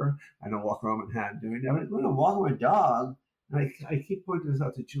stalker. I don't walk around Manhattan doing that. When I'm walking my dog, and I keep pointing this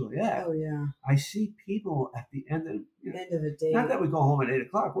out to Juliet. Oh, yeah. I see people at the end of the day. Not that we go home at 8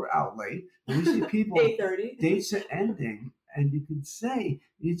 o'clock. We're out late. And we see people. 8:30. Dates are ending. And you can say,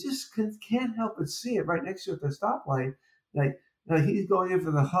 you just can't help but see it right next to you at the stoplight. Like he's going in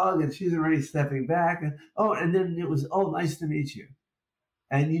for the hug and she's already stepping back. And then it was, nice to meet you.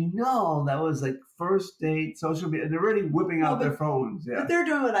 And that was like first date, social media, and they're already whipping out their phones. Yeah. But they're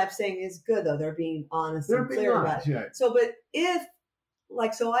doing what I'm saying is good, though. They're being honest and clear about it. Right. So, but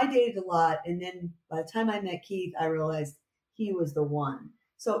so I dated a lot, and then by the time I met Keith, I realized he was the one.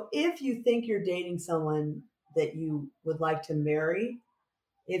 So if you think you're dating someone that you would like to marry,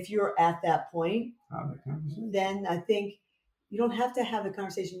 if you're at that point, then I think you don't have to have the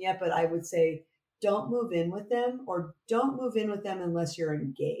conversation yet, but I would say, don't move in with them, or don't move in with them unless you're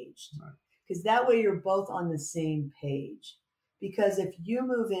engaged. Because that way you're both on the same page. Because if you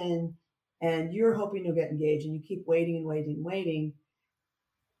move in and you're hoping to get engaged and you keep waiting and waiting and waiting,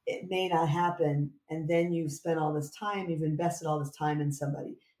 it may not happen. And then you've spent all this time, you've invested all this time in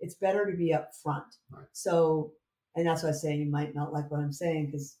somebody. It's better to be upfront. Right. So, and that's why I say you might not like what I'm saying,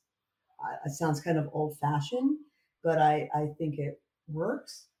 because it sounds kind of old fashioned, but I think it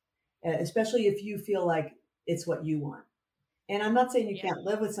works, especially if you feel like it's what you want. And I'm not saying you can't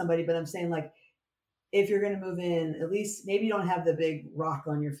live with somebody, but I'm saying like, if you're going to move in, at least maybe you don't have the big rock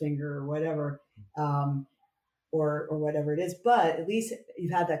on your finger or whatever, or whatever it is, but at least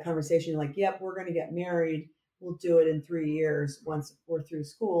you've had that conversation like, yep, we're going to get married. We'll do it in 3 years once we're through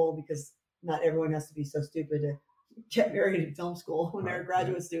school, because not everyone has to be so stupid to get married in film school when they're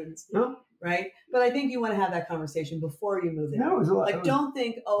graduate students. No. Right. But I think you want to have that conversation before you move in. No, don't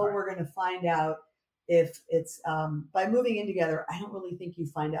think, we're going to find out if it's, by moving in together, I don't really think you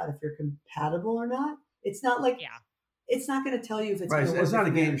find out if you're compatible or not. It's not like, it's not going to tell you if it's right. going to work. It's not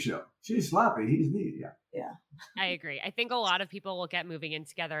a game show. She's sloppy. He's neat. Yeah. Yeah. I agree. I think a lot of people look at moving in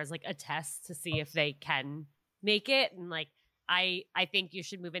together as like a test to see if they can make it. And like, I think you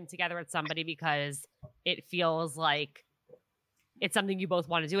should move in together with somebody because it feels like it's something you both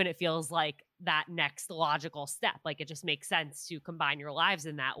want to do. And it feels like that next logical step. Like it just makes sense to combine your lives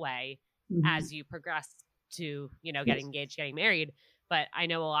in that way as you progress to, getting engaged, getting married. But I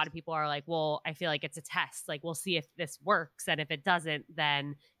know a lot of people are like, well, I feel like it's a test. Like, we'll see if this works. And if it doesn't,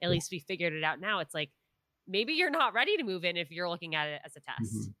 then at least we figured it out now. It's like, maybe you're not ready to move in if you're looking at it as a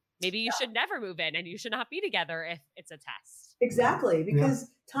test. Maybe you should never move in and you should not be together if it's a test. Exactly. Because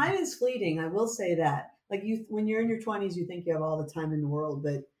time is fleeting. I will say that. Like when you're in your 20s, you think you have all the time in the world,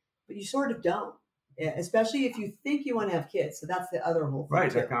 but you sort of don't, especially if you think you want to have kids. So that's the other whole thing.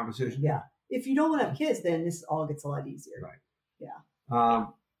 Right. That conversation. Yeah. If you don't want to have kids, then this all gets a lot easier. Right. Yeah.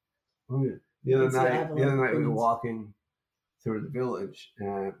 The other night we were walking through the village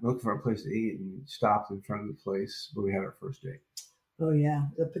and looking for a place to eat, and stopped in front of the place where we had our first date. Oh yeah,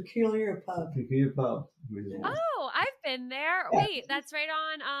 the Peculiar Pub. Peculiar Pub. Oh, I've been there. Yeah. Wait, that's right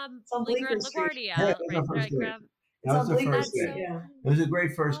on Bleecker and LaGuardia. Yeah, that was the first date. Yeah. It was a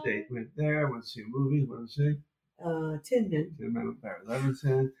great first date. Went there, went to see a movie. What did we see? Tin Man. Tin Man with Barry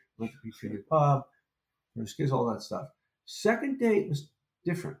Levinson. Went to Peculiar Pub. First kiss, all that stuff. Second date was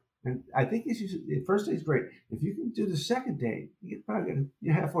different. And I think the first date's great. If you can do the second date,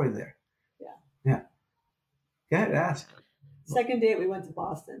 you're halfway there. Yeah. Yeah. Go ahead, ask. Second date, we went to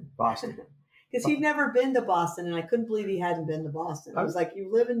Boston. Because he'd never been to Boston, and I couldn't believe he hadn't been to Boston. I was like,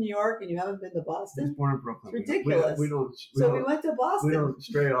 you live in New York and you haven't been to Boston? He was born in Brooklyn. It's ridiculous. We went to Boston. We don't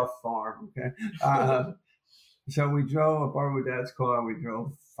stray off farm, okay? So we drove, I borrowed my dad's car, we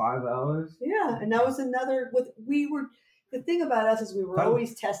drove 5 hours. Yeah, and that was the thing about us is we were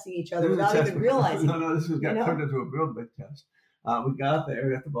always testing each other without even realizing. No, this turned into a real big test. We got there,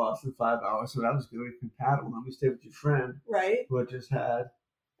 we got to Boston 5 hours, so that was good. We were compatible. Then we stayed with your friend, right? Who had just had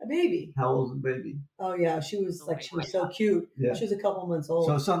a baby. How old was the baby? Oh yeah, she was so cute. Yeah. She was a couple months old.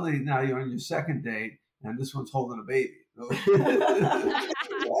 So suddenly now you're on your second date, and this one's holding a baby.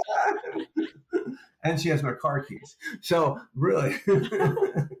 And she has my car keys. So really.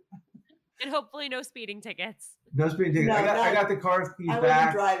 And hopefully no speeding tickets. No speeding tickets. I got the car keys back. I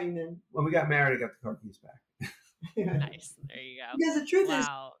wasn't driving then. When we got married, I got the car keys back. Nice. There you go. Because the truth is,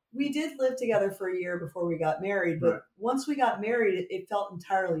 we did live together for a year before we got married. But once we got married, it felt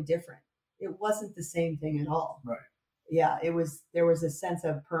entirely different. It wasn't the same thing at all. Right. Yeah, there was a sense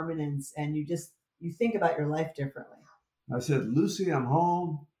of permanence, and you think about your life differently. I said, Lucy, I'm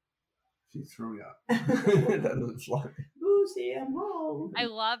home. She threw me up. That doesn't fly. Lucy, I'm home. I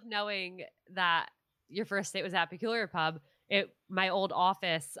love knowing that your first date was at Peculiar Pub. My old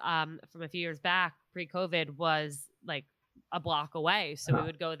office from a few years back, pre-COVID, was like a block away. So we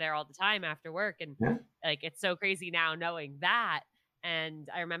would go there all the time after work. And like, it's so crazy now knowing that. And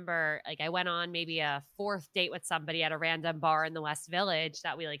I remember I went on maybe a fourth date with somebody at a random bar in the West Village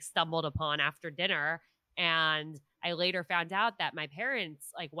that we stumbled upon after dinner. And I later found out that my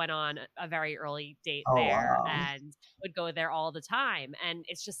parents went on a very early date there and would go there all the time. And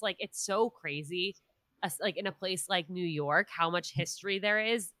it's just it's so crazy, in a place like New York, how much history there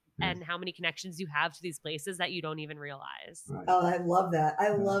is and how many connections you have to these places that you don't even realize. Right. Oh, I love that. I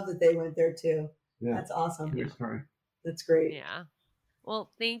love that they went there too. Yeah. That's awesome. Great story. That's great. Yeah.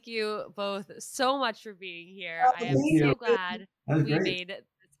 Well, thank you both so much for being here. Oh, I am so glad we made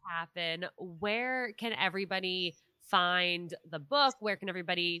this happen. Where can everybody find the book? Where can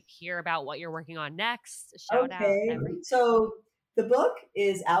everybody hear about what you're working on next? Shout out. So the book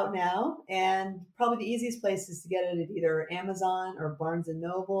is out now, and probably the easiest place is to get it at either Amazon or Barnes &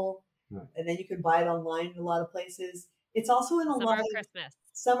 Noble. Right. And then you can buy it online in a lot of places. It's also in a lot of Christmas.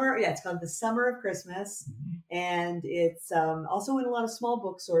 Summer. Yeah, it's called The Summer of Christmas. And it's also in a lot of small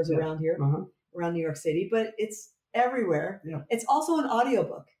bookstores around here, around New York City, but it's everywhere. Yeah. It's also an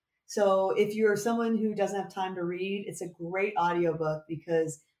audiobook. So if you're someone who doesn't have time to read, it's a great audiobook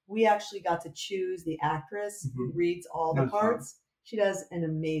because we actually got to choose the actress who reads all the parts. Fun. She does an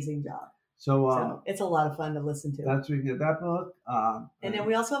amazing job. So it's a lot of fun to listen to. That's where you get that book. And then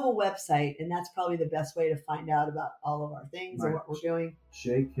we also have a website, and that's probably the best way to find out about all of our things and what we're doing.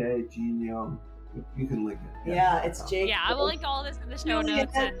 JK Genio. You can link it. Yeah, it's JK. Yeah, I will link all this in the show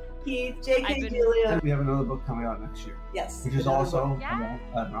notes. And Keith, JK Julia. And we have another book coming out next year. Yes. Which is also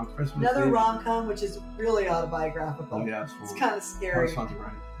around Christmas. Another rom-com, which is really autobiographical. Oh, yeah. It's kind of scary. It's fun to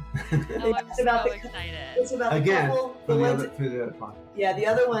write. I'm so excited. It's about again, the couple. for the other podcast. Yeah, the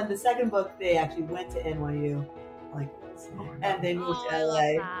other one, the second book, they actually went to NYU, and they moved to LA.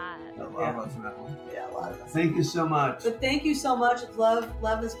 A lot of us in that one. Yeah, a lot of us. Thank you so much. But thank you so much.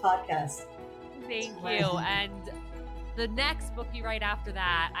 Love this podcast. Thank you. And the next book you write after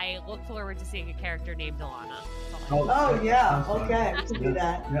that, I look forward to seeing a character named Alana. Oh yeah, okay, we can do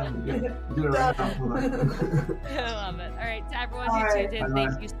that. Yeah, do it right now. I love it. All right, to everyone who tuned in,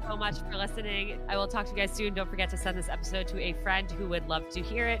 thank you so much for listening. I will talk to you guys soon. Don't forget to send this episode to a friend who would love to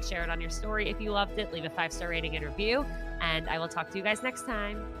hear it. Share it on your story if you loved it. Leave a 5-star rating and review. And I will talk to you guys next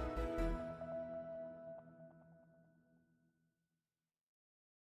time.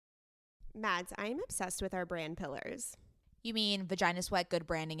 Mads, I am obsessed with our brand pillars. You mean Vagina Sweat, good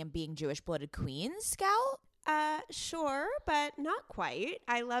branding, and being Jewish-blooded queens, Scout? Sure, but not quite.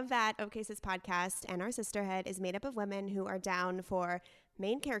 I love that OK Sis podcast and our sisterhood is made up of women who are down for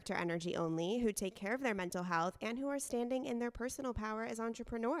main character energy only, who take care of their mental health, and who are standing in their personal power as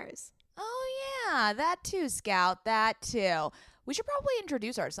entrepreneurs. Oh, yeah, that too, Scout, that too. We should probably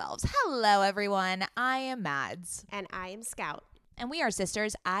introduce ourselves. Hello, everyone. I am Mads. And I am Scout. And we are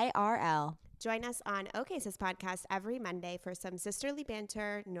sisters IRL. Join us on OK Sis podcast every Monday for some sisterly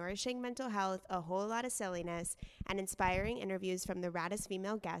banter, nourishing mental health, a whole lot of silliness, and inspiring interviews from the raddest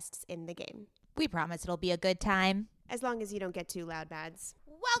female guests in the game. We promise it'll be a good time. As long as you don't get too loud, Mads.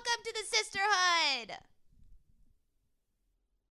 Welcome to the sisterhood!